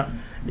are. Yeah.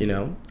 You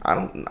know, I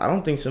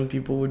don't think some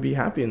people would be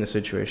happy in the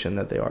situation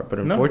that they are, but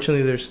No.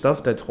 unfortunately, there's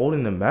stuff that's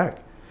holding them back.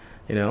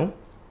 You know.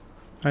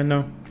 I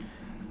know.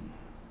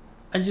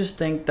 I just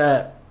think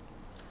that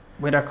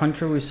with our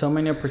country with so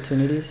many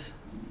opportunities,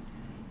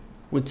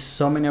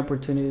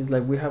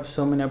 like we have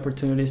so many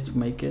opportunities to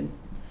make it,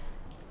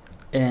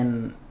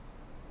 and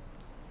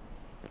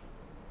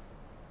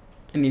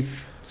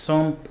if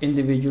some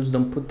individuals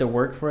don't put the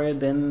work for it,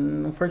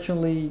 then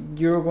unfortunately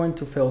you're going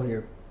to fail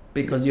here,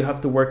 because you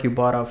have to work your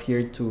butt off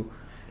here to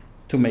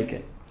make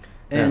it.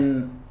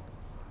 And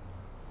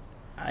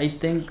I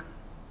think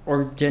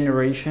our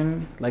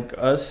generation, like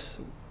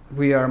us,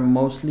 we are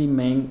mostly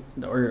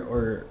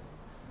or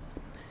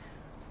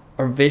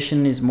our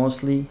vision is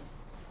mostly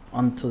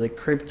onto the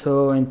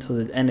crypto, into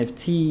the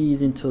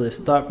NFTs, into the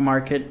stock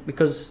market,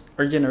 because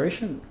our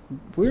generation,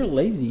 we're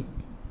lazy.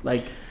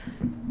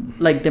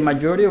 Like the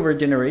majority of our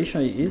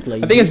generation is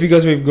lazy. I think it's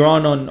because we've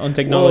grown on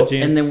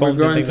technology. And then we're phones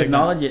growing things like that.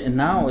 technology, and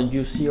now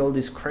you see all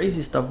this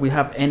crazy stuff. We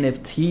have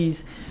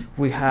NFTs,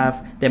 we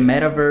have the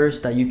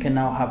metaverse, that you can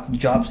now have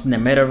jobs in the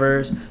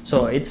metaverse.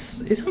 So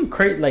it's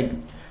great. Like,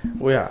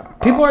 Well, yeah.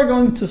 people are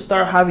going to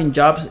start having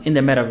jobs in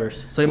the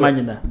metaverse. So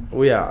imagine that.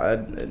 Well,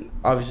 yeah.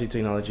 Obviously,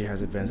 technology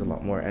has advanced a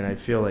lot more, and I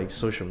feel like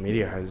social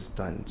media has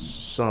done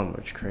so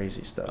much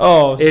crazy stuff.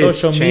 Oh, It's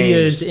social media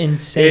changed. is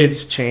insane.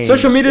 It's changed.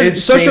 Social media-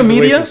 It's social changed the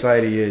way media-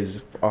 society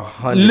is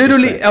 100%.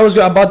 Literally, I was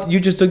about. You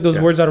just took those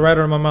Yeah. words out right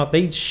out of my mouth.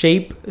 They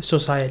shape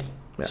society.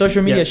 Yeah.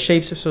 Social media Yes.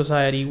 shapes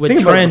society with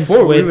Think about it, trends,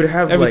 before, we with would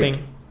have, everything.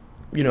 like,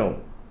 you know,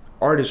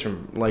 artists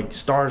from, like,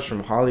 stars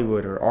from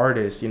Hollywood, or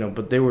artists, you know,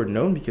 but they were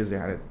known because they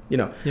had it, you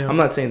know. Yeah. I'm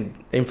not saying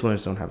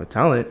influencers don't have a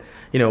talent,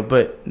 you know,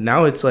 but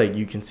now it's like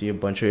you can see a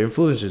bunch of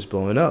influencers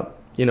blowing up,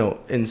 you know,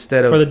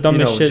 instead of, For the you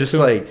dumbest know, shit, just too.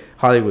 like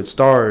Hollywood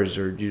stars,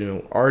 or, you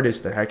know,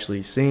 artists that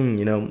actually sing.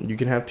 You know, you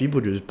can have people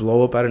just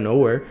blow up out of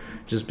nowhere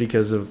just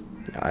because of,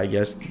 I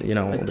guess, you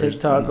know, Like there's-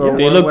 TikTok yeah. or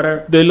They look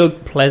whatever they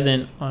look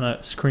pleasant on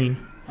a screen.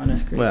 on a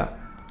screen. Well,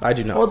 I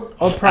do not.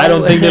 I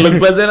don't think they look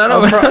pleasant at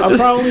all.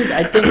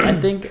 I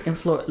think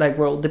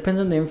depends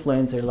on the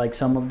influencer. Like,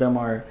 some of them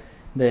are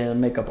the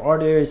makeup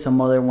artists,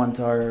 some other ones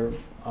are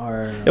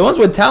The ones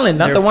with talent,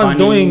 not They're the ones funny.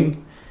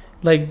 doing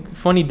like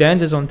funny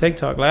dances on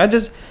TikTok. Like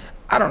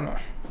I don't know.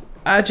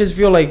 I just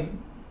feel like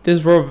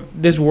this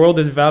world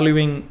is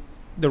valuing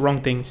the wrong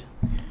things.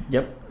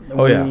 Yep.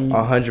 Oh yeah, We-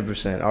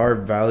 100%. Our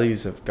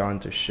values have gone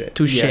to shit.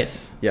 To shit.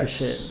 yes, to Yes.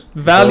 shit.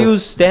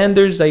 Values,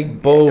 standards,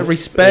 like Both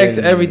respect,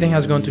 in- everything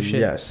has gone to shit.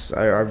 Yes,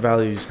 our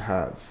values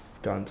have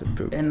gone to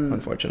poop, And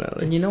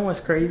unfortunately. you know what's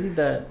crazy?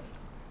 That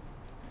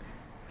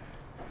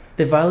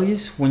the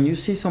values, when you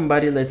see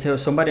somebody, let's say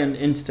somebody on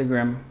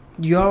Instagram,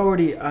 you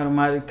already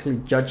automatically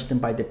judge them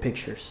by the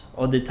pictures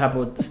or the type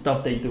of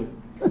stuff they do.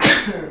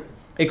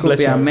 It could Bless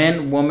be a you.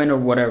 man, woman, or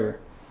whatever.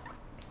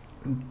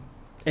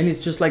 And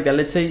it's just like that.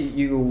 Let's say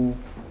you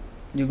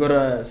go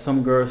to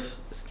some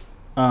girl's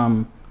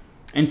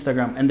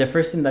Instagram, and the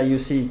first thing that you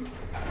see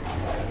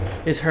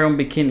is her on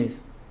bikinis.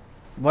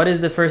 What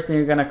is the first thing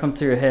you're gonna come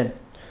to your head?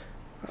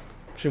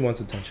 She wants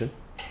attention.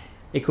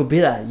 It could be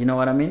that, you know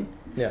what I mean?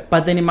 Yeah.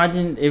 But then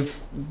imagine if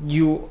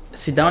you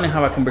sit down and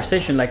have a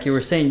conversation, like you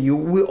were saying,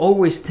 we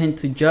always tend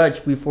to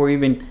judge before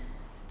even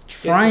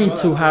trying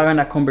to have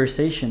a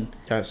conversation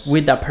Yes.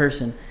 with that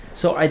person.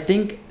 So I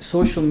think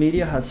social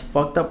media has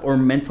fucked up our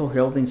mental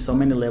health in so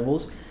many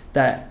levels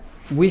that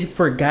we've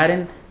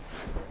forgotten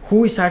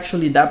who is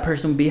actually that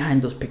person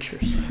behind those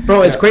pictures.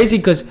 Bro, it's Yeah. crazy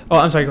because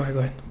I'm sorry. Go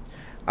ahead.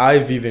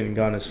 I've even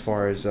gone as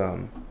far as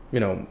you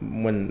know,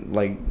 when,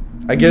 like,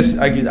 I guess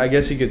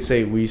you could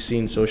say we've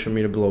seen social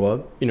media blow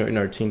up, you know, in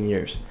our teen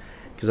years.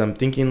 Because I'm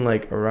thinking,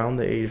 like, around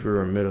the age we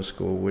were in middle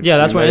school. Which Yeah,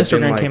 that's we when might have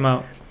been, Instagram like, came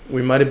out.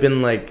 We might have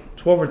been like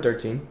 12 or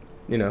 13,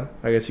 you know,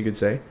 I guess you could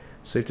say.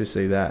 Safe to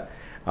say that.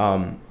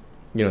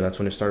 You know, that's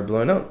when it started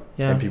blowing up.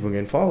 Yeah. And people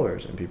getting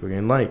followers and people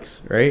getting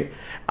likes, right?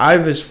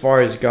 I've as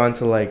far as gone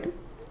to, like,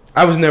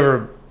 I was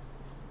never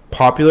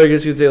popular, I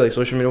guess you could say, like,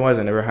 social media wise.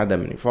 I never had that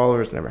many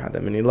followers, never had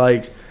that many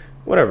likes,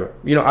 whatever.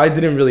 You know, I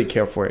didn't really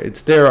care for it.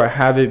 It's there. I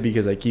have it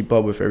because I keep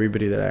up with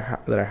everybody that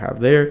I have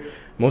there.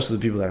 Most of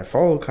the people that I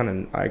follow,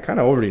 I kind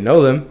of already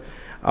know them.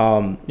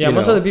 Yeah, you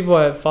most know. of the people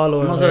I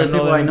follow. Most of the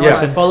people I know, Yeah.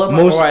 I follow them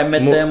or I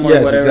met them or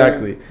yes, whatever.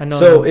 exactly. I know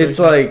So them it's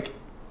personally. like,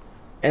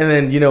 and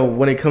then, you know,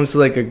 when it comes to,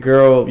 like, a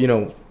girl, you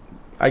know,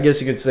 I guess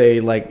you could say,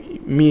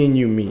 like, me and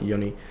you meet,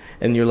 Joeni,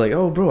 and you're like,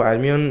 oh, bro, add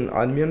me on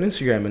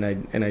Instagram,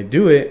 and I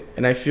do it,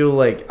 and I feel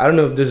like, I don't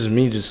know if this is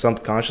me just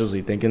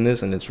subconsciously thinking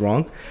this and it's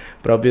wrong,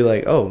 but I'll be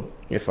like, oh,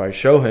 if I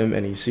show him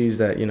and he sees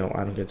that, you know,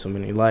 I don't get so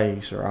many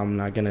likes, or I'm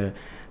not gonna,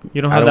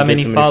 You don't I have that get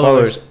many so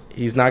followers.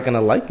 he's not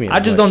gonna like me. I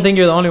as just much. don't think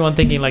you're the only one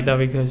thinking like that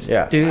because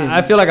Yeah. Dude,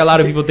 I feel like a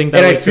lot of people think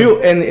that And way I feel,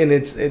 too.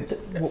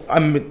 and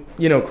I'm,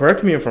 you know,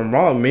 correct me if I'm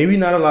wrong. Maybe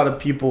not a lot of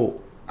people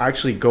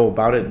actually go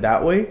about it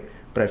that way,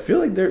 But I feel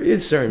like there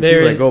is certain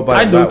people that go by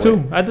I it do that too.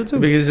 way. I do too.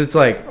 Because it's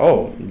like,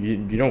 oh, you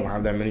don't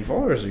have that many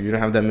followers, or you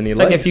don't have that many It's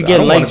likes. like if you I get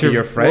don't wanna likes, be you're-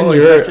 your friend. well,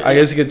 You're, it's I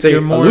guess you could say, you're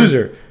a more-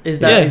 loser. Is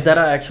that Yeah. is that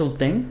an actual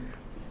thing?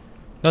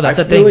 No, that's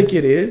I a feel thing. like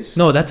it is.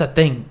 No, that's a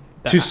thing.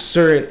 To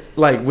certain,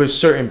 like with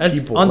certain That's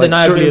people,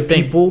 undeniably like a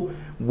thing. people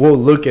will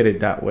look at it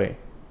that way,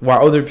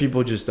 while other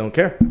people just don't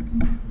care.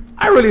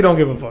 I really don't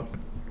give a fuck,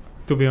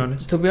 to be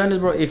honest. To be honest,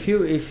 bro, if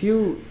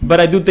you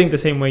But I do think the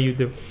same way you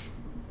do.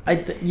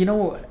 you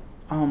know,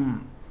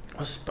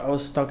 I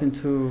was talking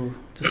to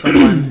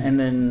someone, and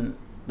then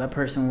that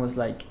person was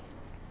like,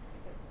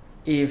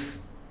 if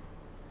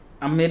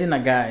I'm meeting a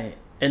guy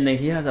and then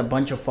he has a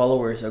bunch of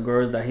followers or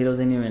girls that he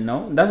doesn't even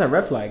know, that's a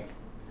red flag,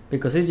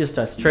 because he's just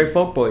a straight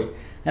fuckboy.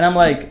 And I'm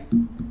like,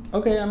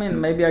 okay, I mean,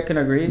 maybe I can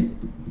agree.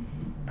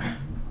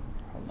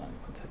 Hold on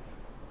one second.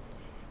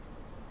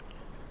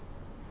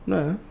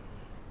 No,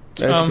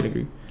 I can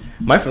agree.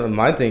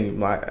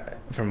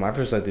 From my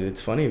perspective,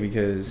 it's funny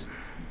because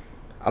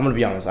I'm gonna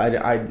be honest.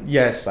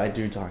 Yes, I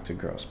do talk to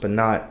girls, but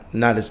not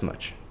as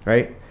much,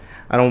 right?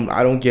 I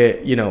don't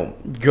get,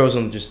 girls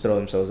don't just throw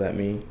themselves at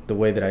me the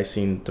way that I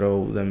seen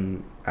throw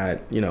them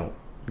at,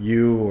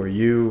 you or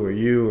you or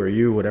you or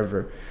you,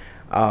 whatever.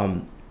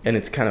 And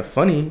it's kind of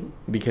funny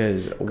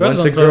because Girls once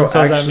a don't throw girl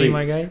themselves at actually, me,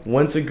 my guy.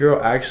 once a girl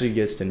actually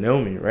gets to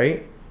know me,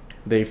 right?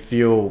 They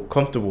feel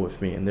comfortable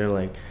with me, and they're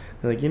like,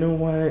 you know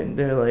what?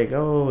 They're like,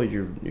 oh,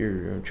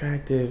 you're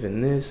attractive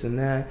and this and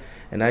that.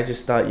 And I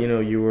just thought,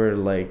 you were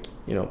like,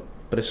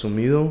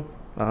 presumido.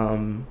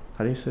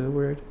 How do you say the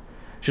word?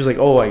 She was like,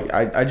 oh,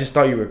 I just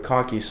thought you were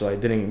cocky, so I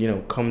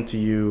didn't, come to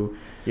you.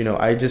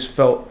 I just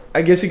felt,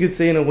 I guess you could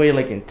say in a way,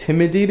 like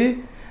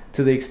intimidated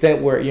to the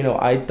extent where,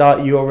 I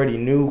thought you already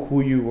knew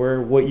who you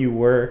were, what you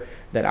were,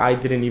 that I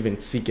didn't even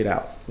seek it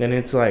out. And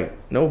it's like,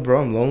 no,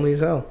 bro, I'm lonely as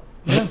hell.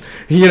 Yeah.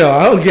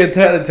 I don't get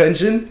that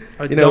attention.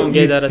 I don't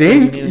get that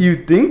attention either.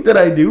 You think that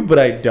I do, but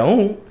I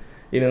don't.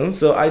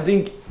 So I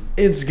think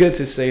it's good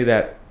to say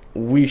that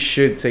we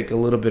should take a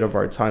little bit of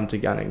our time to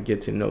kind of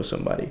get to know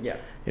somebody. Yeah.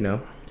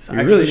 So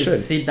You really should.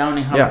 sit down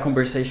and have Yeah. a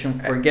conversation.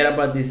 Forget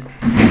about these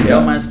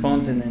dumbass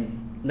phones, and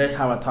then let's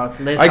have a talk.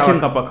 Let's have a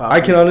cup of coffee.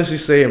 I can honestly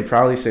say and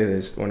proudly say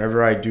this: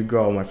 whenever I do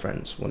go out with my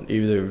friends,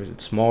 either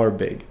it's small or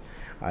big,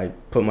 I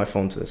put my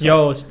phone to the side.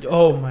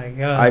 Oh my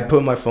god. I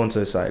put my phone to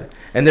the side.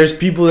 And there's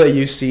people that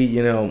you see,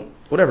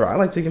 whatever. I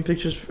like taking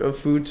pictures of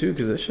food too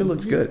because that shit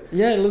looks good.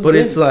 Yeah, it looks But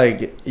good. it's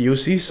like you'll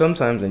see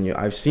sometimes, and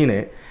I've seen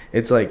it.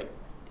 It's like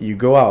you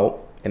go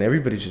out and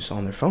everybody's just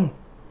on their phone.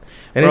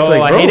 And bro, it's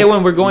like, I hate it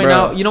when we're going bro.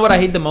 out. You know what I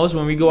hate the most?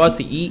 When we go out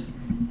to eat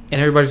and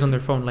everybody's on their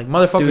phone. Like,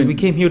 motherfucker, Dude. we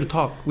came here to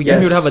talk. We Yes,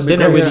 came here to have a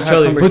dinner because with we each have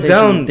other. Put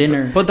down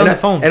dinner. Put down And the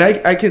phone.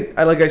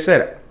 And like I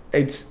said,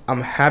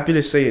 I'm happy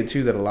to say it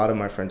too that a lot of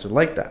my friends are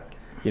like that.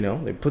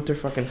 They put their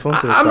fucking phone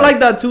to the I'm side. like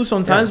that too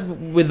sometimes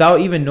without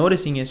even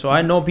noticing it. So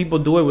I know people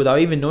do it without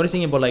even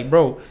noticing it. But like,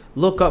 bro,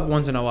 look up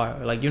once in a while.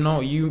 Like,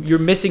 you're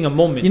missing a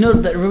moment.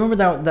 Remember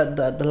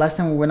that the last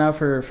time we went out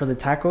for the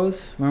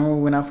tacos? Remember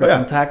we went out for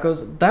some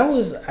tacos? That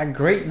was a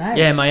great night.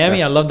 Yeah, in Miami,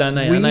 Yeah. I love that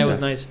night. That night was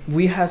nice.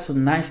 We had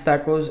some nice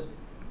tacos.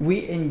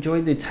 We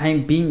enjoyed the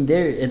time being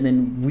there, and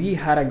then we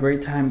had a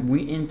great time.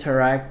 We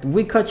interact.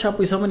 We catch up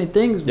with so many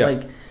things. Yeah.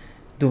 Like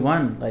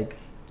Duvan, like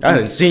I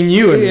hadn't seen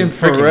you in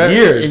freaking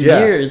years.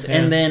 years. Yeah.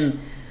 And then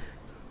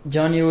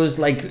Johnny was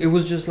like, it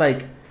was just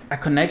like a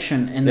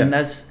connection, and then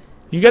that's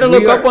You gotta we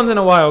look up are- once in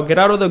a while. Get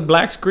out of the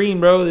black screen,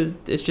 bro.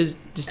 It's just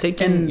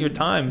taking And your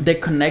time. the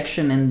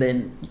connection. And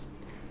then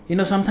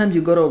sometimes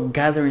you go to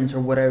gatherings or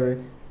whatever,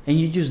 and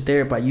you're just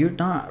there, but you're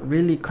not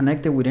really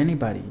connected with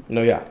anybody.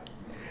 No, yeah.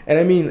 And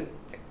I mean,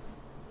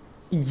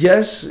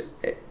 yes,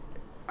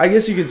 I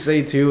guess you could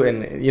say too,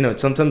 and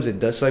sometimes it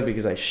does suck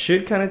because I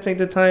should kind of take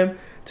the time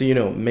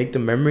to make the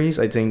memories.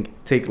 I think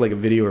take like a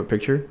video or a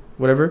picture,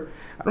 whatever.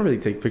 I don't really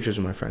take pictures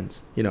of my friends.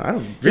 I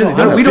don't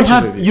really. we don't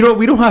have.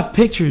 We don't have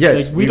pictures.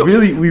 Yes, like, we don't,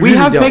 really we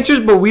have don't. pictures,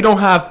 but we don't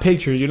have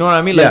pictures. You know what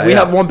I mean? Like Yeah, we yeah.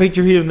 have one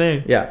picture here and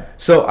there. Yeah.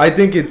 So I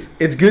think it's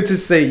good to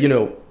say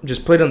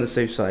just play it on the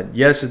safe side.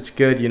 Yes, it's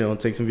good.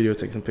 Take some videos,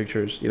 take some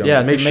pictures.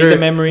 Yeah, make to sure make the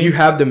memory. you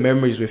have the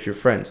memories with your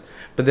friends.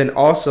 But then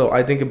also,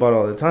 I think about it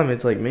all the time.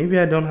 It's like maybe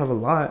I don't have a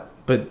lot,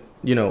 but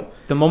the moments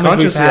we've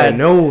consciously had. I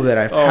know that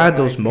I've Oh had my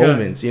those God.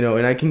 moments.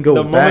 And I can go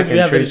The back moments we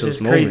and have trace is those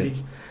just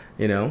crazy.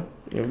 moments.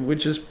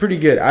 Which is pretty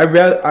good. I'd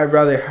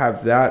rather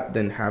have that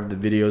than have the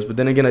videos. But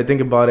then again, I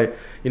think about it.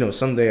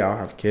 Someday I'll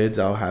have kids.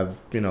 I'll have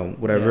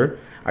whatever.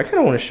 Yeah. I kind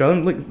of want to show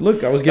them.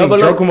 Look, I was getting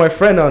drunk with my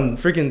friend on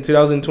freaking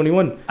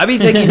 2021. I be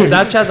taking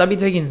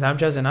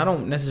Snapchats, and I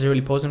don't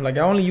necessarily post them. Like, I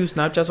only use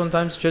Snapchat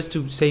sometimes just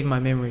to save my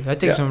memories. I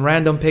take some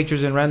random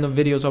pictures and random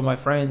videos of my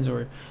friends,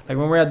 or like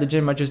when we're at the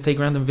gym, I just take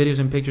random videos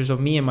and pictures of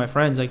me and my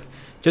friends, like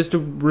just to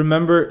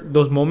remember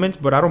those moments.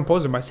 But I don't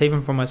post them. I save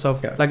them for myself.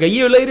 Yeah. Like a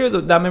year later,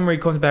 that memory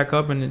comes back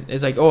up, and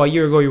it's like, oh, a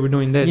year ago you were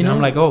doing this, and I'm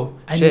like, oh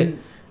shit.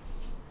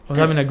 I was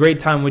having a great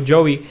time with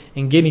Joey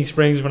in Guinea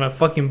Springs when I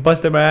fucking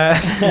busted my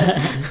ass.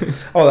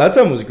 Oh, that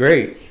time was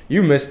great.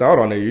 You missed out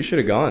on it. You should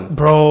have gone.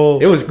 Bro.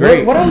 It was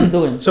great. What I was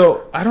doing?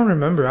 So, I don't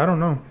remember. I don't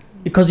know.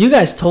 Because you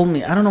guys told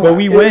me. I don't know. Well, why.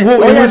 we went.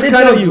 Well, Oh, it yeah, I was did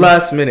kind tell of you.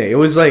 last minute. It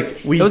was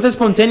like we. It was a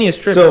spontaneous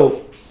trip.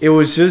 So it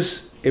was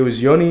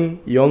Yoni,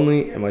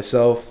 Yonli, and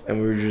myself,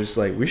 and we were just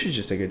like, we should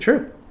just take a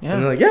trip. Yeah.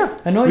 And they're like, yeah.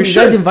 I know we you should.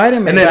 guys invited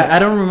me. And then I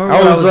don't remember. I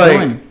what was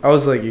I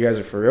was like, doing. you guys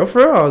are for real, for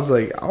real. I was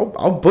like,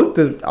 I'll book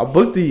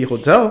the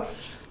hotel.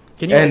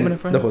 Can you And open it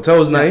for the him? hotel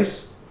was Yeah.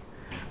 nice.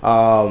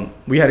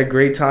 We had a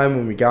great time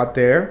when we got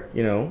there.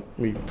 You know,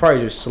 we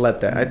probably just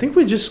slept I think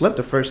we just slept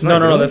the first night. No.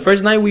 didn't The we?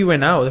 first night we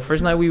went out. The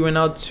first night we went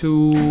out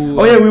to.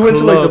 Oh yeah, we went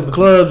to like the club.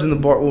 clubs and the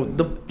bar, well,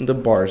 the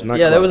bars. Not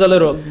Yeah, there was a clubs.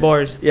 little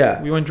bars.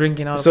 Yeah. We went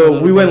drinking out. So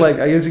we went like,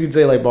 I guess you could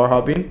say like bar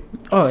hopping.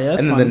 Oh yeah.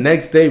 That's And then fine. the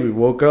next day we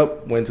woke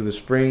up, went to the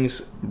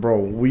springs, bro.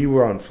 We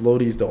were on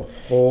floaties the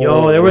whole.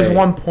 Yo, there was way.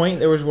 one point.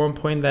 There was one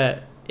point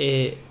that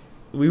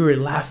we were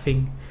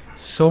laughing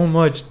so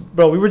much,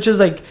 bro. We were just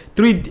like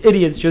three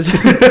idiots just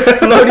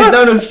floating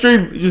down the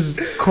street, just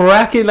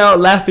cracking out,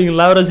 laughing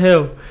loud as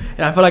hell.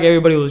 And I felt like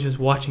everybody was just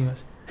watching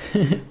us.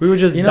 We were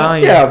just You know,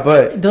 dying. Yeah,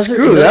 but Does it-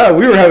 screw does- that.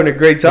 We were having a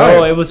great time.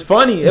 Oh, it was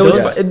funny. It was.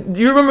 Yeah. Do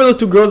you remember those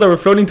two girls that were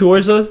floating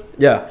towards us?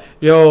 Yeah.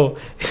 Yo,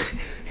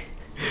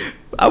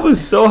 I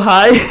was so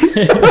high.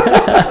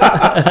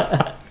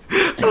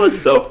 I was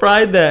so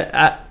pride that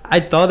I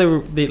thought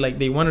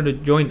they wanted to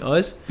join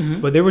us,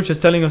 Mhm. but they were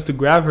just telling us to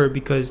grab her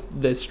because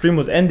the stream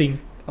was ending,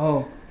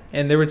 Oh.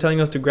 and they were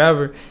telling us to grab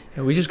her,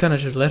 and we just kind of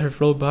just let her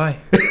float by.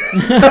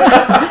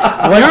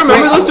 What You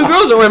remember those two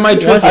girls, or am I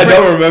What tripping? I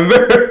don't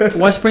remember.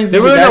 What springs? They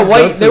did were you in a guys go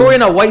white. to? They were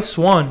in a white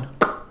swan.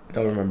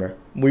 Don't remember.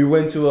 We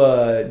went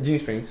to Genie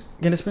Springs.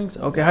 Guinea Springs.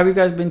 Okay. Have you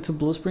guys been to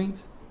Blue Springs?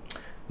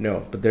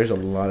 No, but there's a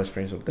lot of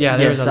springs up there. Yeah,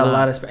 there's Yes, a a lot.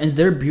 lot of springs. And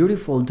they're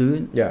beautiful,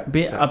 dude. Yeah.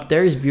 yeah. Up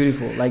there is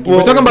beautiful. Like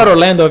We're talking about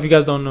Orlando. If you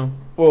guys don't know,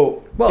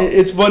 Well, Well,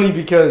 it's funny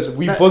because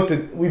we that- booked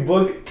it. We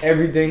booked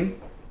everything,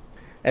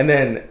 and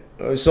then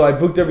so I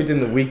booked everything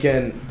the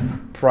weekend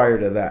prior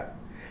to that,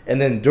 and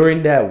then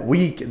during that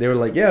week they were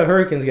like, "Yeah, a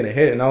hurricane's gonna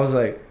hit," and I was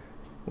like,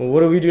 "Well,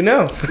 what do we do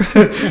now?" so fuck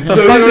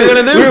are we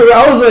gonna do?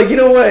 I was like, you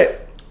know what?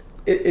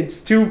 It's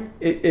too.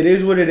 It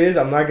is what it is.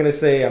 I'm not gonna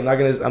stay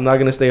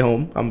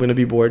home. I'm gonna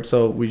be bored.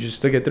 So we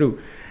just took it through.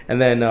 And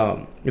then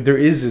there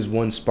is this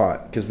one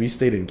spot because we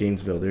stayed in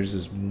Gainesville. There's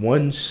this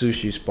one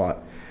sushi spot,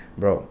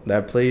 bro.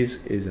 That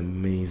place is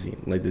amazing.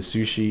 Like the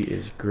sushi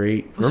is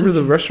great. What Remember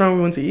the sushi? restaurant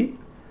we went to eat?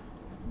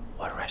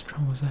 what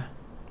restaurant was that?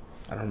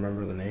 I don't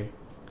remember the name.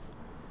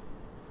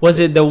 Was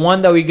it the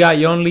one that we got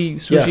Yonli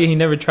sushi? Yeah. He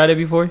never tried it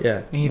before. Yeah.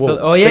 And he Well, felt,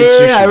 oh yeah,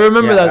 steak yeah, I sushi.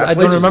 remember Yeah, that. I place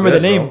don't is remember the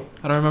good, name. bro.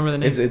 I don't remember the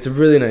name. It's a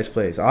really nice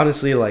place.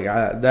 Honestly, like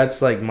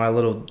that's like my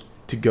little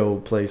to go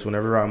place.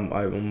 Whenever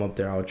I'm up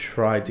there, I'll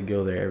try to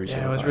go there every Yeah,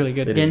 single it was time. really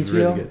good. It is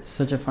Gainesville, really good.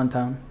 such a fun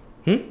town.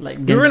 Hmm? Like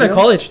We were in a Gainesville?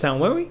 college town,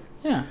 weren't we?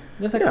 Yeah,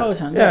 just a Yeah, college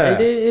town. yeah. Yeah,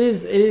 it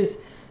is,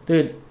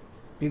 dude.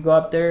 You go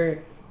up there,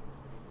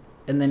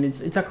 and then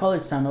it's a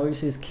college town.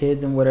 Obviously, it's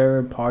kids and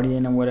whatever partying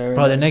and whatever.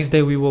 Bro, the next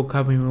day we woke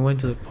up and we went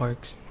to the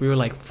parks. We were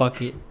like,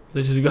 fuck it.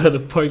 Let's just go to the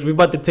parks. We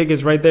bought the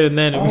tickets right there and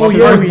then. Oh, we,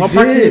 yeah, what, we what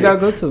park did you did. guys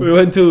go to? we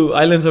went to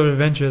Islands of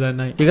Adventure that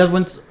night. You guys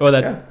went. To, Or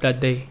Yeah. that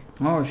day.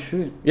 oh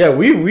shoot! Yeah,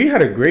 we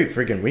had a great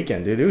freaking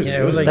weekend, dude. It was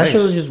Yeah, it was like That nice.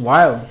 shit was just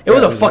wild. It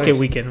was Yeah, a it was fuck it nice.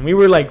 weekend. We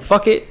were like,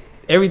 fuck it.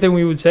 Everything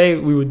we would say,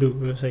 we would do.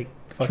 It was like,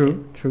 fuck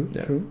it. True.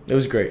 Yeah. It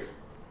was great.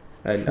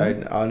 I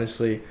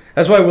honestly,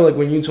 that's why we're like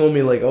when you told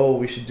me like, oh,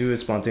 we should do a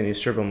spontaneous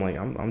trip. I'm like,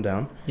 I'm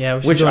down. Yeah,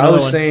 we should Which do I another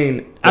was one. saying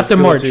let's After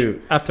go March.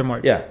 to- After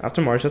March. yeah,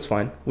 after March, that's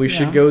fine. We Yeah.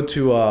 should go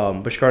to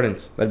Busch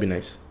Gardens. That'd be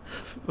nice.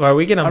 Our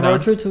weekend, I'm I down.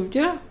 road trip to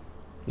yeah.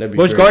 That'd be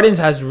Busch great. Gardens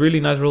has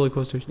really nice roller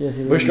coasters. Yes,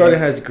 it Busch is. Garden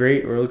has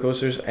great roller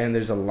coasters, and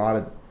there's a lot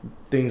of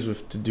things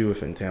to do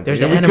with in Tampa.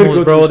 There's we could've animals,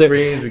 go bro. To There-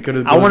 springs, we could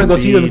have. I want to go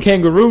see them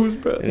kangaroos,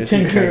 bro. And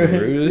see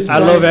kangaroos. I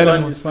love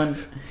animals.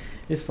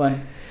 It's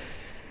fun.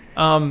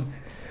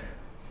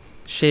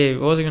 Shit,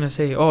 what was I gonna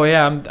say? Oh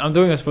yeah, I'm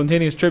doing a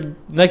spontaneous trip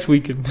next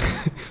weekend.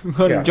 I'm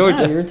going Yeah. to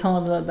Georgia. Yeah, you were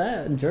telling about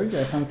that.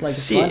 Georgia sounds like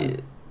it's Shit. fun.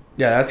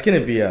 Yeah, that's gonna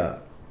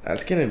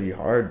be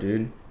hard,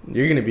 dude.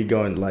 You're gonna be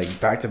going like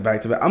back to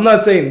back to back. I'm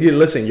not saying, dude,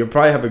 listen, you'll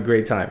probably have a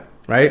great time,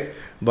 right?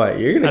 But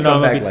you're I gonna know,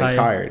 come I'm gonna back be like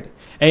tired. tired.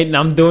 And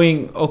I'm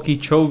doing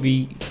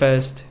Okeechobee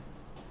Fest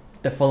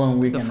The following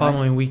weekend. the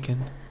following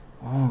weekend,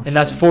 Right? Oh, and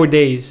that's shit. 4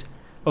 days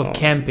of Oh,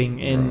 camping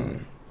and bro.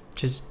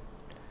 just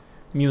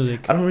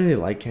music. I don't really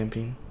like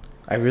camping.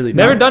 I really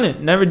Never don't. done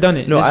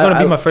it. No, It's I- gonna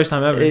be I- my first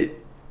time ever.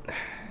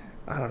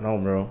 I don't know,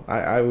 bro.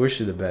 I wish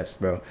you the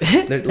best, bro.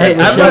 Hey, I'm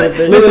I'm not- not,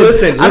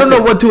 listen, I don't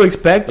know what to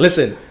expect.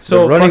 Listen,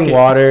 So, the running fuck it.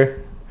 water,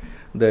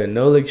 the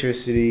no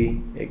electricity,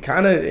 it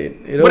kind of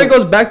But it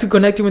goes back to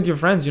connecting with your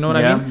friends. You know what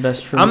yeah, I mean?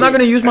 that's true. I'm not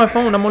gonna use my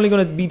phone. I'm only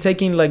gonna be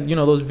taking like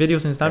those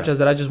videos and Snapchats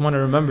that I just want to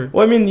remember.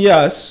 Well, I mean,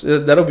 yes,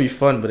 that'll be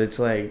fun, but it's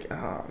like,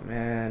 oh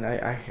man,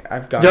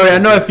 I've got. Joey, I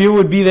know if you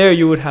would be there,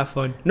 you would have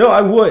fun. No,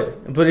 I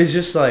would, but it's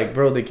just like,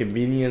 bro, the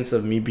convenience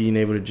of me being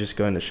able to just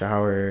go in the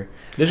shower.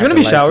 There's have gonna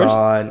the be lights showers.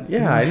 on.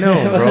 Yeah, I know,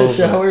 bro. but-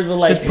 Showers were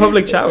It's like just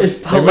public showers. it's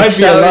There public might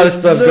be a lot of showers.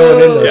 stuff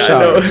going in the Yeah, I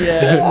shower. know.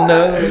 Yeah,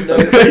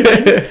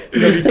 no.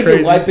 Just take Crazy.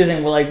 the wipes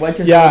and we're like, watch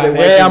your Yeah, shoulder, yeah,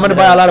 wipe I'm it gonna down.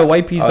 buy a lot of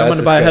wipes. Oh, I'm that's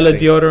gonna buy hella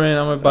disgusting. deodorant.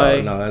 I'm gonna buy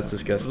Oh, no, that's a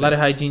disgusting. lot of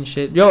hygiene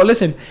shit. Yo,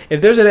 listen,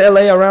 if there's an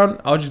LA around,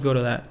 I'll just go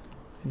to that.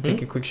 and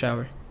take a quick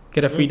shower.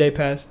 Get a free day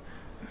pass.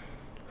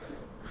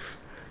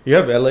 You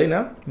have LA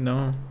now?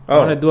 No. I Oh.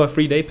 want to do a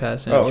free day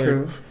pass. and- Oh.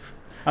 True.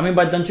 I mean,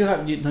 but don't you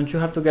have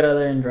to get out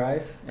there and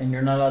drive, and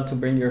you're not allowed to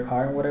bring your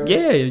car or whatever?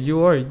 Yeah,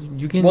 you are.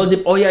 You can. Well,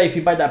 if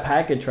you buy that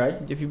package, right?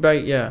 if you buy,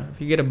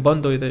 if you get a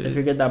bundle. If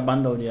you get that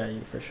bundle, yeah,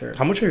 you for sure.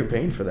 How much are you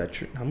paying for that?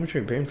 How much are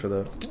you paying for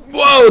the?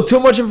 Whoa, too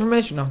much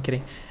information. No, I'm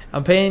kidding.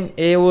 I'm paying.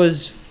 It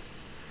was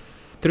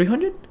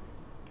 300.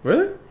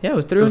 Really? Yeah, it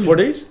was For 300. 4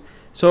 days?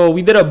 So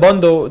we did a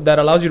bundle that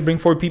allows you to bring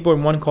 4 people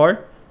in one car,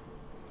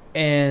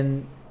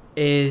 and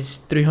is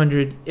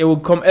 300. It will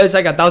come. It's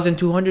like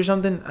 1,200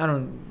 something. I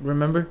don't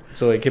remember.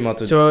 So it came out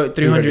to. So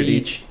 300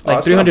 each, Oh, like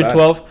that's not bad.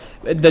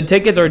 312. The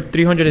tickets are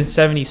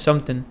 370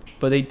 something,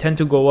 but they tend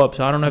to go up.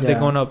 So I don't know if Yeah. they're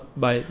going up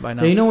by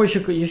now. Yeah, you know where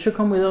you should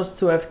come with us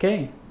to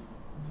FK.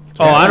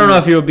 Oh, I don't know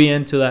if you'll be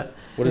into that.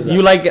 What is that?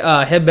 You like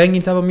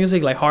headbanging type of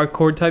music, like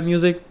hardcore type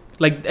music,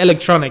 like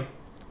electronic,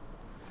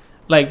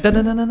 like da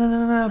da da da da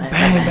da bang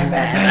bang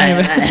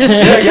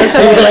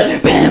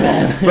bang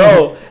bang.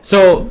 Bro,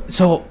 so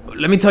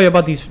let me tell you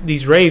about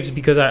these raves,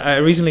 because I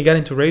recently got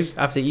into raves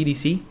after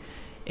EDC,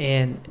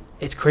 and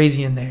it's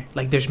crazy in there.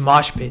 Like there's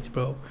mosh pits,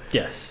 bro.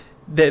 Yes.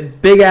 The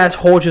big ass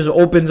hole just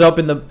opens up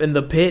in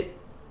the pit,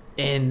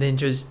 and then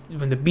just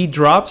when the beat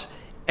drops,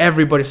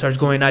 everybody starts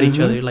going at each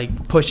Mhm. other,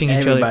 like pushing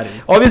each other. Everybody.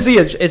 Obviously,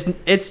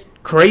 it's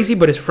crazy,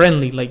 but it's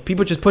friendly. Like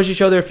people just push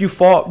each other. If you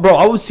fall, bro,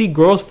 I would see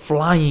girls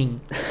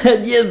flying.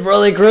 Yes, bro.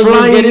 Like girls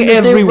Flying would get in the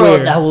thing, bro.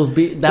 everywhere. That would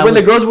be. When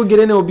the girls would get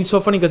in, it would be so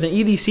funny, because in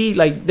EDC,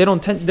 like they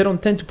don't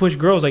tend to push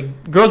girls.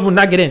 Like girls would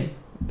not get in,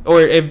 or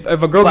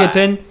if a girl gets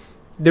in,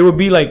 they would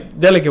be like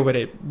delicate with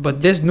it.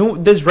 But this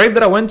rave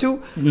that I went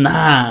to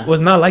was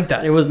not like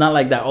that. It was not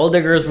like that. All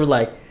the girls were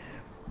like,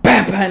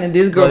 bam, bam, and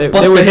this girl They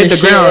busted would hit his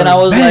the shit, ground, and I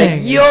was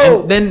bang, like,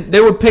 yo. and then they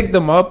would pick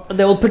them up,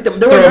 They will pick them.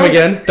 They Throw were him nice.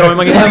 again. throw them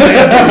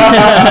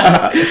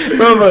again.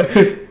 Bro, but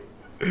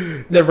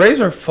the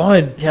raves are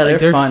fun. Yeah, Like,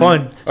 they're fun.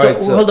 fun. So,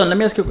 Alright, so- hold on, let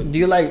me ask you. Do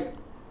you like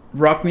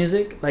rock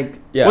music? Like,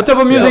 Yeah. What type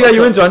of music Yeah. are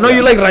you into? I know Yeah.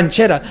 you like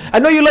ranchera. I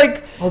know you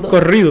like hold on.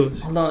 corridos.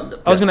 Hold on.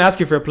 I was gonna ask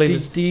you for a Do,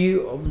 playlist. do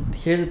you?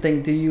 Here's the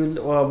thing. Do you?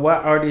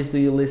 What artists do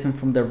you listen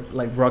from the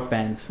like rock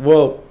bands?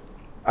 Well,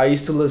 I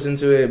used to listen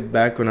to it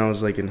back when I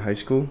was like in high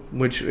school,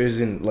 which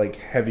isn't like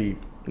heavy,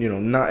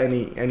 not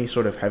any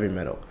sort of heavy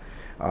metal.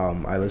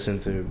 I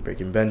listened to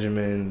Breaking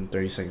Benjamin,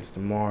 30 Seconds to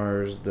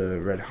Mars, the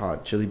Red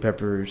Hot Chili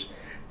Peppers.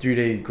 3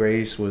 Days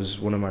Grace was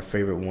one of my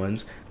favorite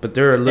ones, but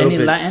they're a little Any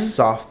bit Latin?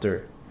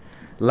 softer.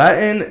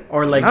 Latin,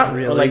 Or like, Not or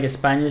really. like a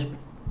Spanish.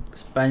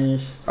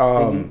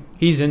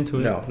 He's into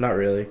it. no, not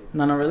really.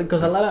 No, not really,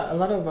 because a lot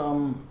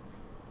of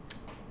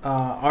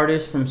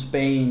artists from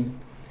Spain,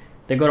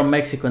 they go to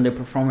Mexico and they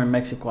perform in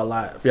Mexico a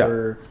lot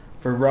for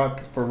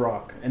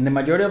rock, and the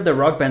majority of the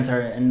rock bands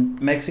are in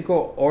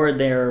Mexico, or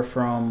they're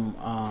from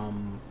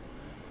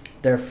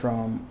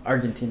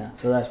Argentina.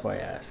 So that's why I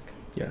ask.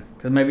 Yeah.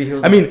 Because maybe he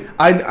was. I mean,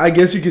 I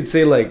guess you could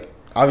say like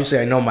obviously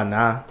I know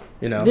Mana,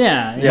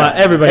 yeah, But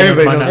everybody knows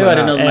Everybody Maná.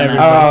 Everybody knows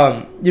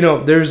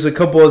Maná. There's a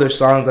couple other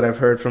songs that I've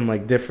heard from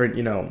like different,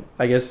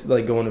 I guess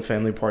like going to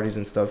family parties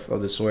and stuff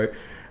of the sort,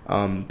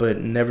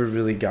 but never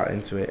really got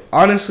into it.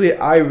 Honestly,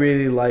 I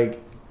really like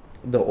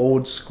the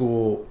old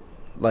school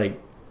like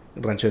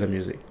ranchera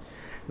music.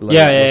 Like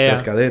Yeah.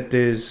 Los Tres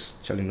Cadetes,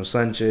 Chalino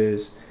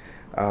Sanchez.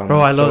 Bro,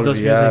 I love Cholo those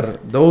Villar. musics.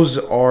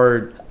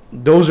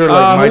 Those are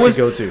like my who was-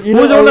 to go to. Who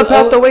was the one that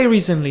passed away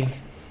recently?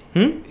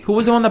 Hmm? Who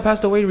was the one that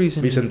passed away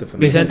recently? Vicente Fernández.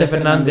 Vicente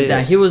Fernández.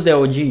 Yeah, he was the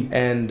OG.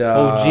 And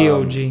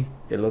OG.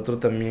 el otro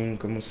también,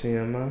 ¿cómo se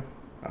llama?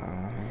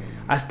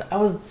 I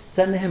was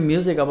sending him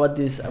music about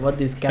this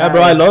guy. Yeah,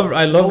 bro, I love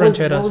What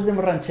rancheras. was the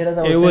rancheras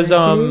I was It was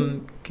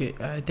sending to you?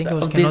 I think it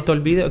was Of que no this- te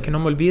olvides, que no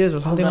me olvides, or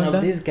Hold something on, like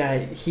of that. this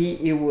guy,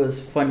 it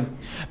was funny.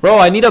 Bro,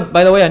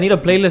 by the way, I need a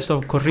playlist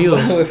of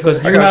corridos,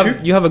 because I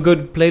got you have a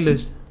good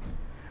playlist.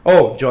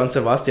 Oh, Joan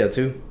Sebastian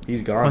too.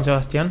 He's Juan gone.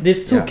 Sebastian.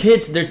 These two Yeah.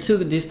 kids,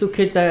 these two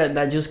kids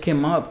that just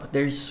came up.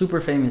 They're super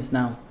famous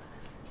now.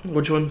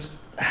 Which ones?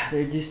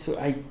 They're just two.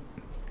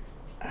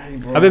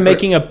 Bro. I've been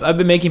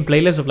making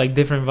playlists of like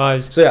different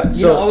vibes. So yeah. You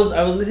So know,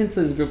 I was listening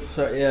to this group,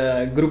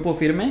 Grupo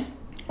Firme.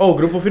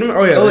 Grupo Firme.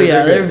 Oh yeah. Oh,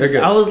 yeah, They're good. They're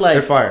good. I was like,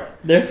 they're fire.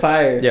 They're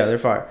fire. Yeah, they're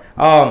fire.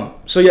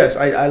 So yes,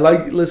 I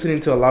like listening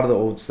to a lot of the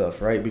old stuff,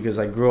 right? Because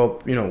I grew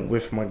up,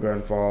 with my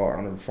grandfather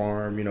on a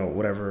farm,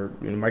 whatever.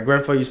 My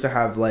grandfather used to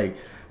have like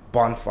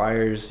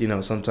bonfires,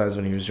 sometimes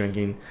when he was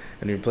drinking,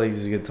 and he would play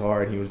his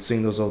guitar and he would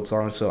sing those old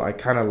songs. So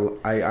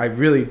I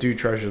really do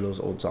treasure those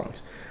old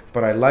songs.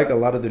 But I like a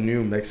lot of the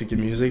new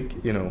Mexican music,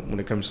 when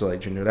it comes to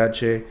like Junior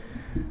H,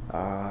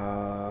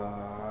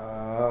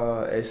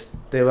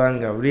 Esteban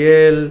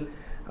Gabriel,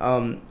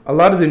 a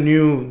lot of the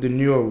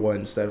newer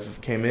ones that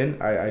have came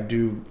in. I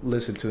do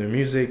listen to their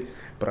music,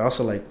 but I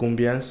also like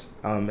cumbias.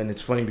 And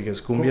it's funny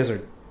because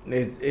cumbias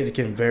it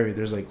can vary.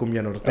 There's like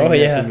cumbia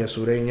norteña, cumbia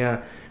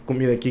sureña,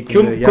 cumbia de aquí,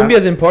 cumbia de allá.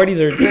 Cumbias in parties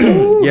are.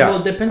 Yeah.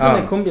 Well, it depends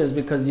on the cumbias,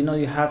 because you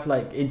have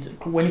like it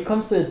when it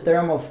comes to the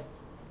term of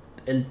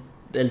el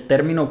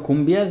término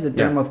cumbias, the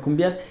term of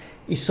cumbias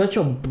is such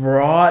a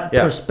broad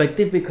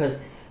perspective, because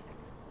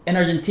in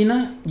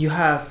Argentina you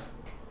have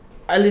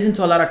I listen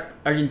to a lot of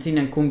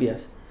Argentinian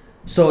cumbias.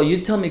 So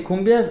you tell me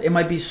cumbias, it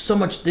might be so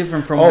much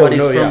different from what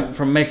is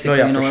from Mexico.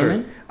 No, yeah, you know for what sure. I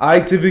mean? I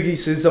typically,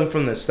 since I'm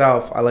from the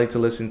South, I like to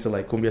listen to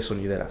like cumbia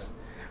sonideras,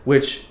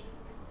 which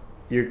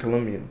you're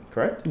Colombian,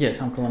 correct?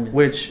 Yes, I'm Colombian.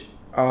 Which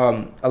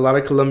a lot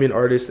of Colombian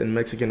artists and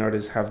Mexican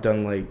artists have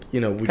done, like,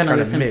 you know, we kind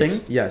of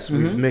mixed. Thing? Yes,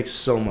 we've mixed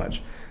so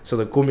much. So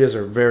the cumbias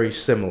are very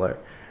similar.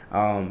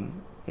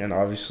 And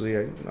obviously,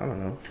 I don't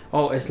know.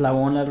 Oh,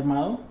 Eslabón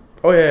Armado?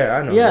 Oh, yeah,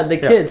 I know. Yeah, the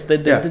kids.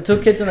 The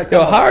two kids in the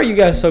Yo, how are you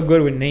guys so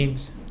good with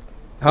names?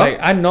 Huh? Like,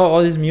 I know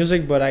all this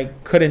music, but I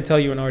couldn't tell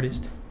you an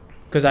artist.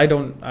 Because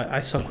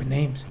I suck with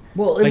names.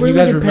 Well, it like, really you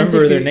guys depends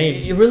remember their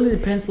names. It really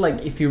depends,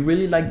 like, if you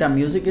really like that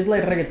music. It's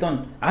like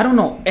reggaeton. I don't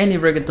know any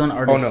reggaeton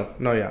artist. Oh,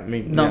 no, yeah.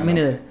 Me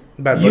neither.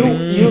 Bad You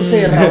Bunny. you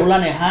say Raúl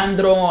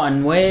Alejandro,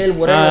 Anuel,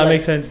 whatever. That like,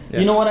 makes sense.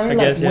 You know what I mean?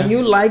 I guess, when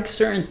you like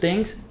certain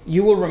things,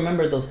 you will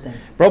remember those things.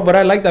 Bro, but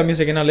I like that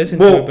music and I listen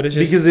to it, but it's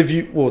just... Because if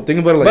you... Well, think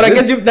about it like but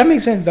this. I guess that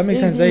makes sense. That makes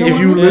sense. You know If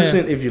you what I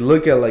listen... If you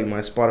look at, like, my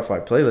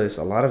Spotify playlist,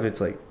 a lot of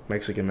it's, like,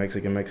 Mexican, this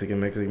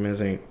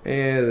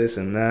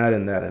and that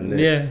and that and this.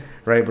 Yeah.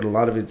 Right? But a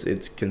lot of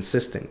it's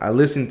consistent. I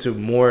listen to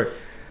more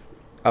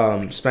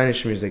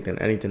Spanish music than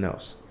anything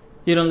else.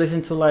 You don't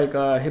listen to, like,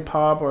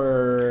 hip-hop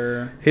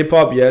or...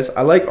 Hip-hop, yes.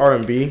 I like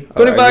R&B.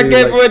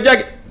 25K for a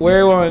jacket.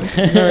 Wear one.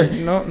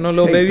 No,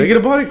 little Hey, baby. thinking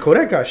about it,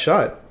 Kodak got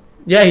shot.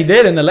 Yeah, he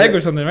did in the leg or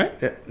something, right?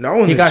 Yeah,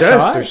 no, in He the got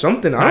chest shot? or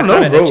something. I Nah, don't it's know,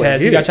 not in bro. the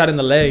chest. He got shot in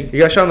the leg. He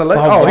got shot in the leg?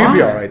 Oh, He'll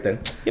be why? all right then.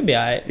 He'll be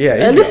alright. Yeah,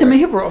 Hey, listen, man,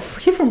 he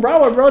from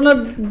Broward, bro.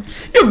 No,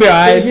 He'll be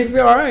alright. he'll be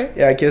all right.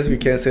 Yeah, I guess we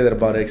can't say that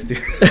about X2.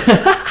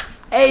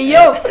 Hey,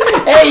 yo.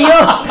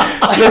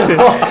 Listen,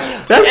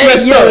 that's Hey,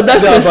 messed yo, up.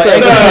 that's No, messed but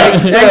up.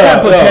 X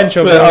had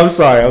potential, but bro. I'm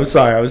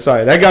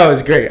sorry. That guy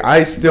was great.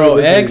 I still Bro,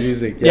 listen X, to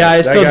music. yeah, I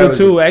that still guy do was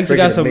too. X got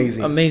freaking some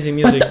amazing. amazing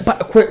music.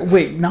 But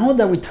wait, now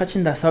that we're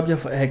touching that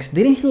subject for X,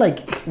 didn't he,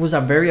 like, was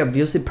a very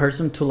abusive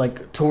person to,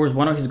 like, towards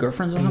one of his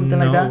girlfriends or something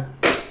like that?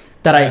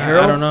 That I heard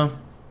I don't know.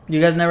 You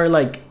guys never,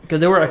 like, because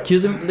they were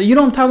accusing... You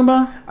know what I'm talking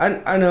about?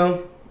 I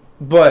know,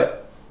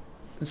 but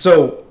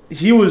so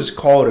he was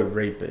called a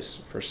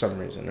rapist for some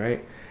reason,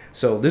 right?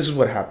 So this is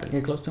what happened.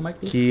 Get close to Mike,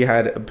 please. He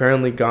had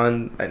apparently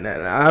gone, and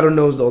I don't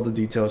know all the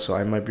details, so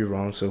I might be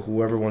wrong. So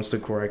whoever wants to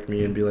correct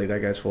me and be like,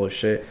 that guy's full of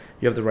shit,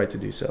 you have the right to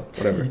do so.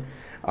 Whatever.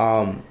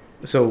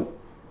 So,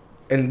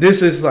 and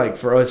this is like,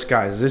 for us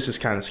guys, this is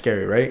kind of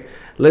scary, right?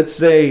 Let's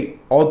say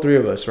all three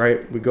of us,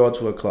 right? We go out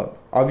to a club.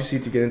 Obviously,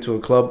 to get into a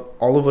club,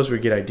 all of us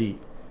would get ID.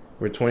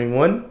 We're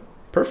 21.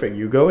 Perfect.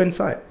 You go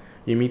inside.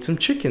 You meet some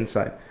chick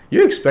inside.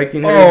 You're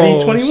expecting her to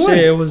be 21.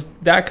 Shit, it was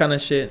that kind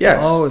of shit. Yes.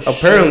 Oh,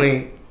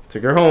 apparently,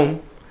 took her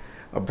home.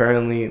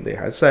 Apparently, they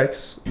had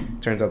sex.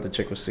 Turns out the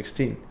chick was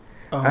 16.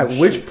 Oh, At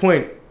which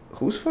point,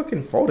 whose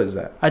fucking fault is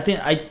that? I think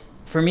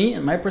for me,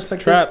 in my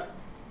perspective, Trap.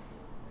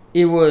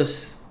 it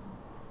was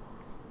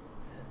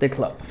the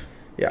club.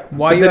 Yeah.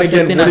 Why but you then again,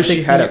 accepting what a if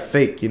she had a 16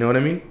 fake? You know what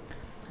I mean?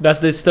 That's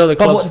still the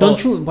club's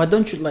fault. Why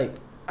don't you like?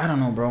 I don't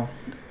know, bro.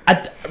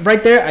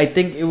 Right there, I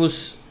think it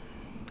was.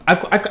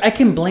 I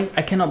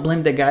cannot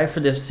blame the guy for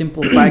the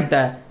simple fact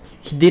that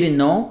he didn't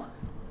know.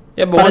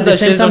 Yeah, But at once the that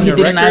same shit's time, on he your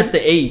didn't record, ask the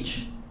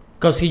age,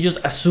 because he just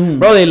assumed.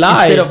 Bro, they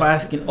lied. Instead of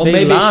asking, or They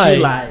maybe lied.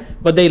 she lied.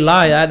 But they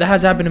lie. That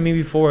has happened to me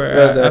before.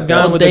 Yeah, I've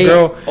gone Oh, with they- a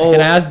girl oh.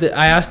 and I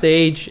asked the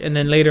age, and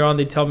then later on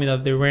they tell me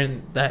that they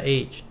weren't that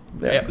age.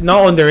 Yeah.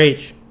 Not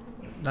underage.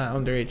 Not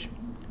underage.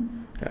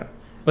 Yeah.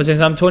 But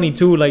since I'm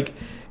 22, like,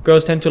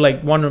 girls tend to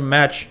like want to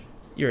match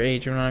your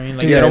age. You know what I mean?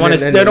 Like, Yeah, they don't want and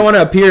to. then- They don't want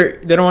to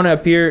appear. They don't want to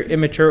appear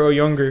immature or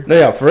younger. No,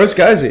 yeah. For us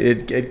guys,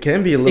 it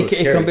can be a little It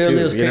scary can be a too.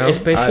 little scary, you know?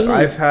 especially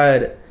I've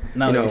had,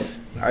 Nowadays.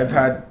 I've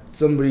had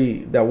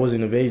somebody that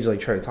wasn't of age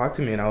like try to talk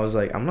to me, and I was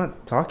like, I'm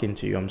not talking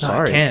to you. I'm No,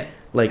 sorry. I can't.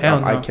 Like,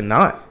 Hell I no.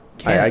 cannot.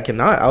 I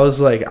cannot. I was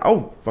like,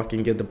 I'll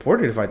fucking get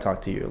deported if I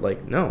talk to you.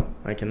 Like, no,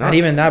 I cannot. Not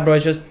even that, bro.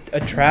 It's just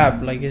a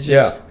trap. Like, it's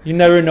just you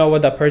never know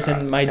what that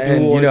person might do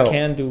and, or you know,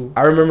 can do,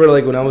 I remember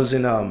like when I was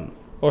in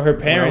or her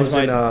parents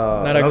might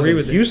not when I was agree in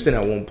with it. Houston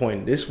at one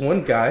point. This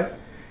one guy,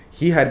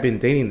 he had been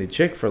dating the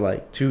chick for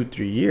like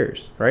 2-3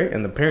 years, right?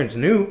 And the parents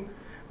knew,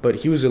 but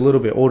he was a little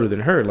bit older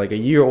than her, like a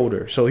year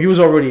older. So he was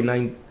already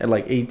at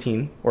like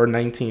 18 or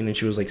 19, and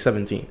she was like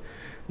 17.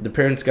 The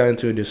parents got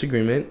into a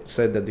disagreement,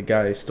 said that the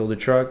guy stole the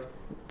truck,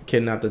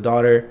 kidnapped the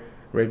daughter,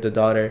 raped the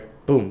daughter.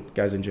 Boom,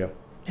 guy's in jail.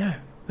 Yeah,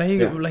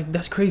 like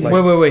that's crazy.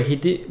 Like- Wait. He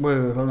did.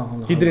 Wait. Hold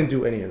on. He didn't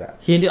do any of that.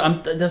 He did.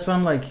 That's what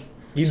I'm like.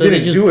 He So they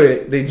didn't just- do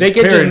it. They just, they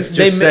can parents just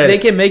just said, they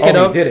can make it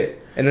oh, up, he did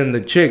it. And then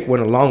the chick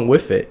went along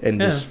with it and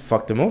Yeah. just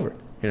fucked him over,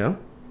 you know?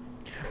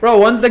 bro.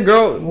 Once the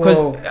girl, because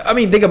Whoa. I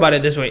mean, think about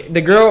it this way: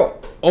 the girl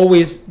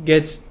always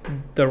gets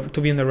to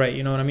be in the right.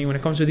 You know what I mean? When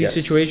it comes to these Yes.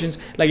 situations,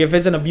 like if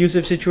it's an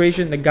abusive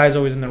situation, the guy's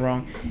always in the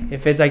wrong.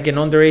 If it's like an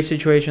underage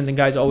situation, the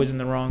guy's always in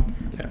the wrong.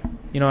 Yeah.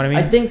 You know what I mean?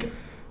 I think.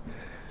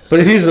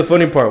 But here's the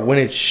funny part. When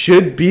it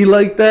should be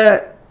like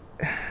that,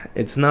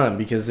 It's not,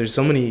 because there's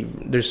so many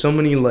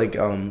like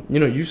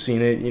you've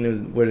seen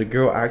it, where the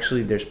girl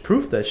actually, there's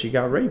proof that she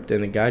got raped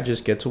and the guy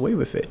just gets away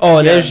with it.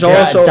 Oh, there's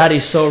also that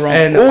is so wrong.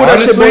 And that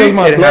shit honestly, boils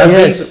my it blood.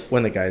 happens Yes.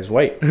 when the guy's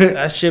white.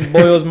 that shit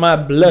boils my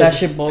blood. That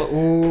shit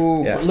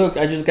ooh. Yeah. Look,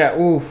 I just got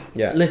ooh.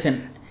 Yeah.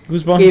 Listen,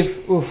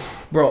 Goosebumps.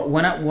 bro,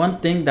 one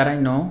thing that I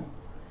know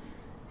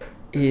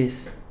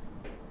is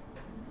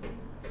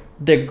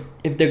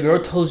if the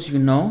girl tells you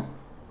no,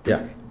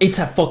 Yeah. it's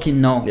a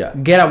fucking no. Yeah.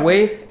 Get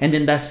away, and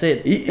then that's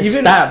it. Even-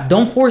 Stop.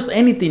 Don't force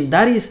anything.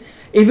 That is,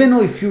 even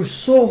though if you're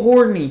so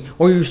horny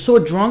or you're so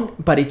drunk,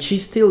 but if she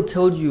still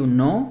tells you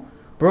no,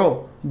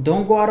 bro,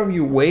 don't go out of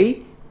your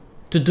way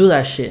to do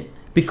that shit,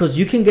 because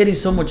you can get in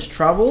so much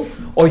trouble,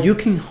 or you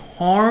can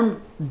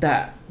harm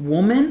that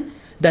woman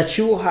that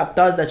she will have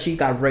thought that she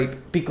got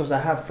raped. Because I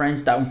have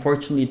friends that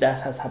unfortunately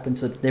that has happened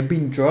to them. They've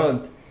been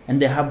drugged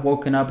and they have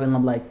woken up, and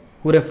I'm like,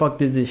 who the fuck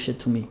did this shit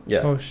to me? Yeah.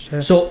 Oh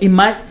shit. So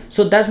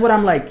that's what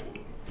I'm like,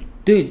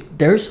 dude,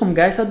 there's some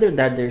guys out there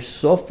that they're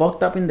so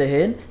fucked up in the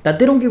head that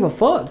they don't give a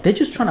fuck. They're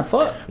just trying to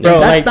fuck. Bro,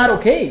 That's like- not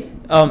okay.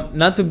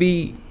 Not to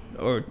be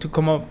or to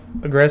come off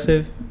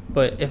aggressive,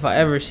 but if I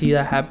ever see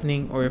that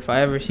happening, or if I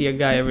ever see a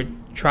guy ever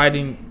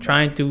trying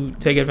to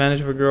take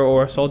advantage of a girl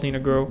or assaulting a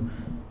girl,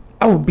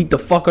 I would beat the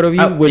fuck out of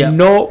you with yeah.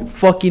 no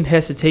fucking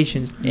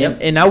hesitations. Yep.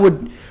 And I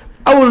would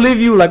leave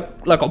you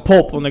like a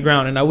pulp on the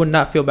ground, and I would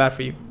not feel bad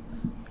for you.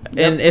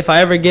 And if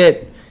I ever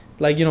get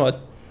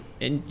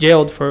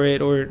jailed for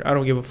it, or I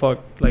don't give a fuck.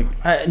 Like,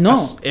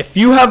 No. if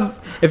you're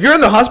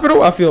in the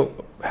hospital, I feel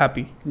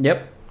happy.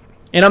 Yep.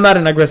 And I'm not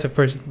an aggressive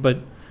person, but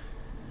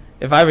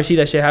if I ever see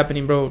that shit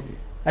happening, bro,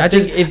 I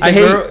think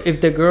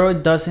if the girl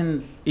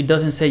doesn't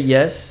say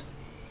yes,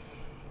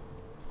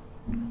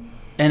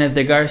 and if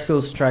the guy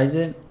still tries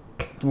it,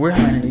 we're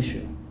having an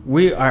issue.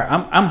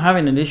 I'm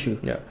having an issue.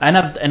 Yeah. And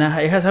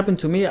it has happened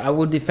to me. I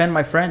will defend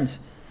my friends.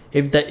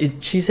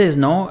 If she says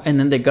no, and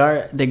then the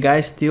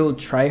guy still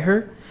try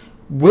her,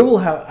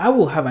 I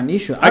will have an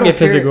issue. I get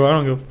physical. I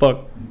don't give a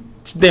fuck.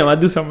 Damn, I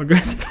do something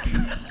aggressive.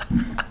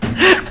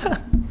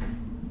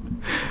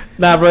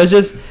 Nah, bro,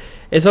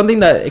 it's something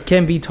that it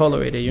can't be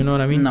tolerated. You know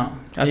what I mean? No,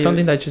 That's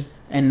something that just.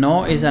 And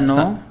no is a no.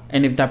 Stop.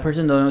 And if that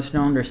person doesn't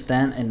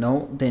understand and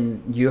no,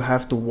 then you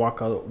have to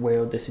walk away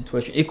of the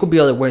situation. It could be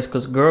other ways,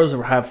 because girls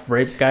have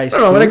rape guys.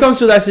 No, when it comes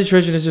to that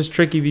situation, it's just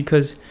tricky,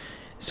 because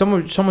so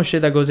much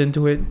shit that goes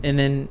into it, and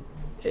then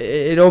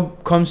it all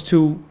comes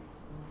to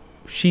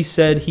she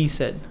said, he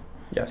said.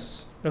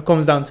 Yes. It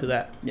comes down to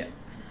that.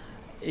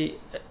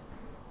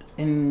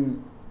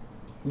 And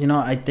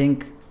I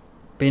think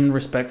being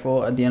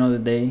respectful at the end of the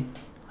day,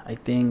 I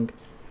think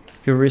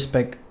if you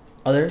respect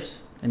others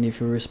and if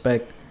you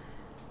respect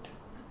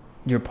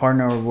your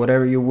partner or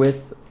whatever you're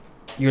with,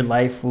 your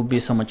life will be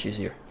so much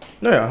easier.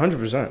 No, yeah,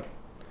 100%.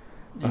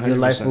 Your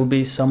life will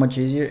be so much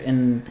easier.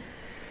 And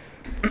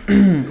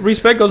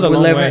Respect goes a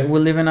long way. we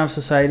live in a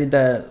society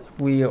that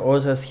we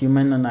also as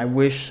human, and I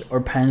wish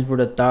our parents would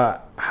have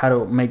taught how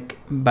to make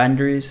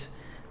boundaries,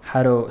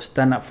 how to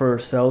stand up for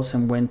ourselves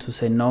and when to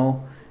say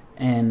no.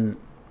 And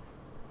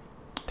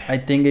I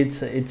think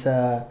it's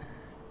a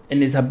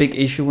big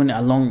issue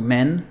along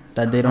men,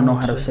 that they don't know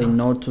how to say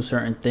no to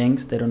certain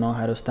things. They don't know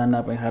how to stand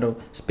up and how to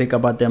speak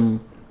about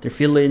their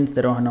feelings.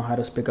 They don't know how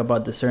to speak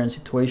about the certain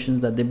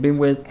situations that they've been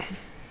with,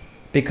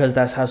 because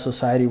that's how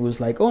society was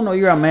like, oh no,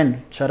 you're a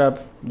man, shut up,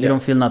 you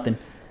don't feel nothing.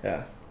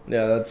 Yeah,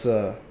 that's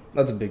a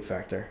big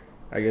factor.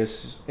 I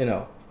guess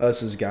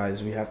us as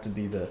guys, we have to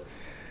be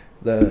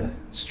the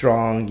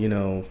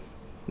strong,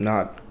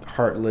 not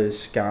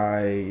heartless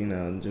guy,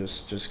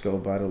 just go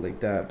about it like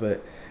that.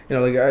 But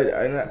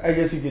I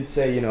guess you could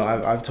say,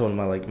 I've told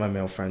my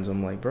male friends,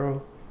 I'm like,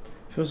 bro,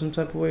 feel some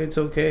type of way, it's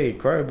okay,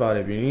 cry about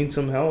it. If you need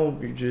some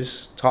help, you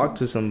just talk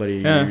to somebody.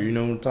 Yeah.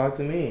 Talk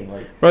to me.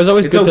 Like, Bro, it's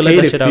always good to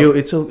let that shit out.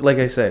 It's like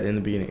I said in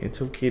the beginning,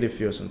 it's okay to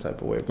feel some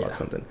type of way about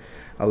something.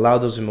 Allow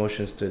those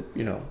emotions to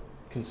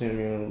consume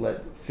you,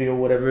 feel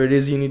whatever it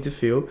is you need to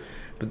feel,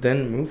 but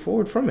then move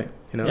forward from it.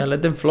 Yeah,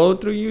 let them flow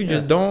through you.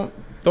 Just don't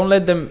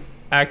let them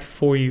act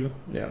for you.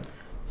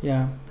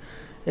 Yeah.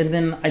 And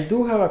then I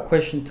do have a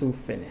question to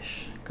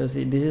finish, because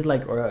this is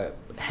like a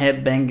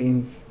head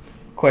banging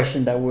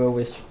question that we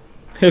always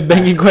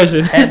Banging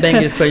question. head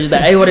banging question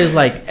that everybody is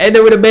like, End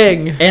it with a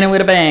bang. end it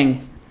with a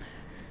bang.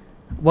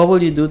 What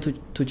will you do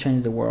to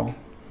change the world?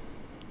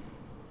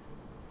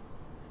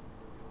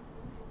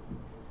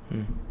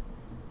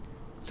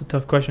 It's a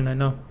tough question, I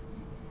know.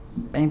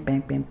 Bang,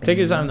 bang, bang, bang. Take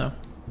your time now.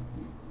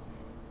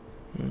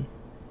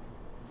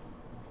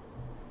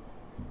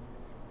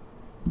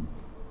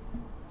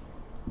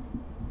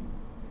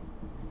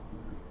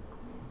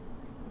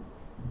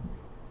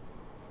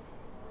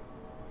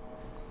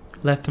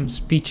 Left him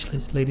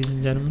speechless, ladies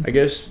and gentlemen. I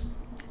guess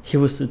He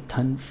was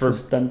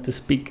stunned to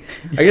speak.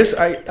 I guess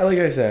like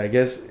I said, I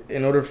guess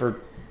in order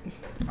for,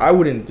 I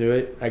wouldn't do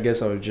it. I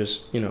guess I would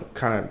just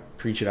kind of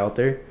preach it out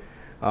there.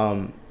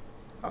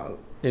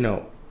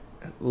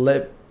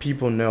 Let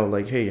people know,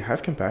 like, hey,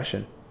 have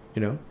compassion.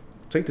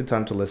 Take the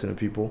time to listen to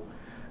people.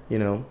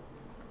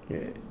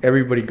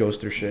 Everybody goes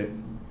through shit.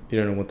 You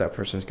don't know what that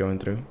person's going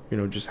through. You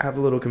know, just have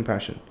a little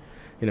compassion.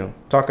 You know,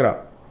 talk it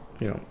out.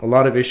 You know, a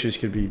lot of issues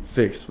could be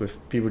fixed with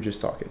people just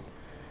talking.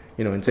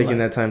 You know, and taking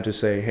that time to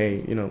say,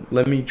 hey, you know,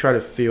 let me try to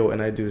feel,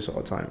 and I do this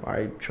all the time.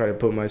 I try to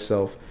put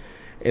myself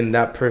in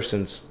that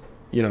person's,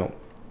 you know,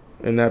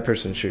 in that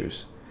person's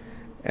shoes.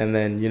 And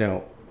then, you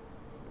know,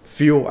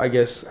 feel, I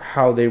guess,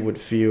 how they would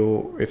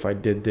feel if I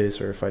did this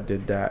or if I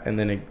did that. And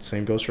then it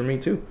same goes for me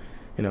too.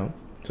 You know,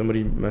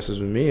 somebody messes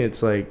with me,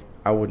 it's like,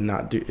 I would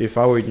not do, if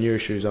I were in your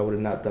shoes, I would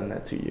have not done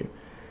that to you.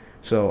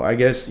 So I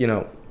guess, you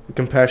know,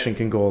 compassion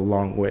can go a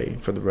long way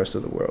for the rest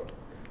of the world.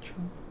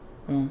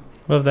 True.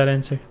 Love that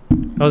answer.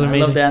 That was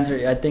amazing. I love the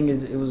answer. I think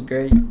it was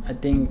great. I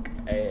think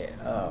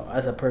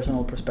as a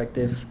personal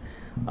perspective,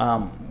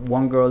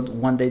 one girl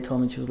one day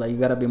told me, she was like, you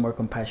gotta be more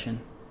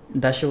compassionate.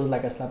 That shit was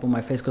like a slap on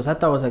my face, because I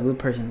thought I was a good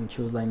person, and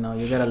she was like, no,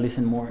 you gotta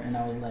listen more. And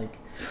I was like,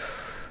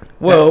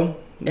 well,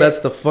 that's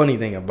the funny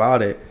thing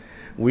about it.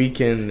 We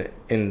can,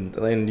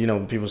 and you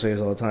know, people say this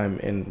all the time,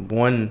 in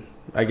one,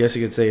 I guess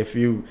you could say,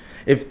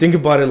 if think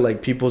about it,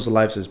 like people's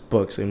lives as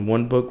books, and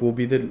one book will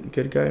be the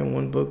good guy and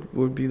one book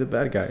would be the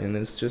bad guy, and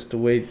it's just the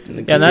way.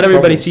 Yeah, not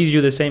everybody sees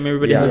you the same.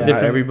 Everybody has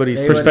different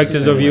everybody's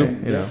perspectives of you.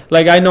 You know,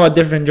 like I know a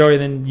different Joey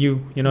than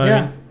you. You know what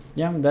I mean?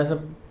 Yeah,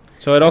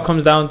 So it all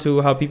comes down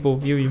to how people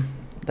view you.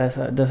 That's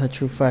a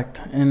true fact.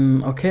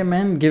 And okay,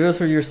 man, give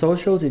us your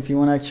socials if you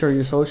want to share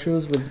your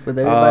socials with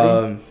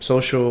everybody.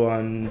 Social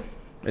on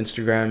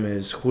Instagram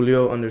is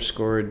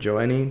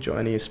Julio_Joeni.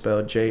 Joeni is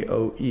spelled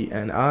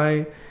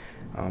Joeni.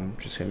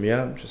 Just hit me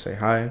up. Just say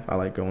hi. I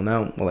like going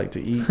out. I like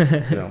to eat.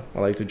 You know, I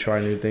like to try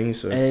new things.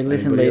 So hey,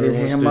 listen, ladies,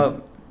 hit him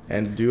up.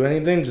 And do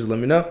anything, just let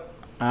me know.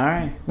 All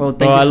right. Well,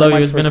 thank you so love much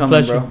you. It's for been a coming,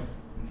 pleasure. bro.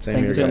 Same Thank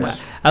here, you so guys.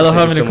 much. I love Thank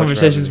having you the so much for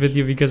conversations having me. with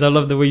you because I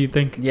love the way you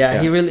think.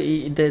 Yeah, he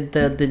really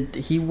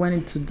he went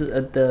into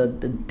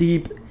the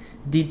deep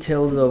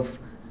details of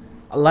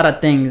a lot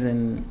of things,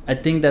 and I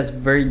think that's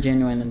very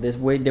genuine. And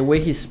the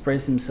way he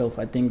expressed himself,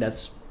 I think I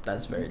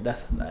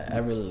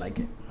really like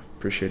it.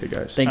 Appreciate it,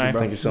 guys. Thank you, bro.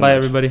 Thank you so Bye, much.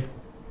 everybody.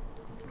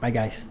 Bye,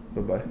 guys.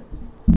 Bye-bye.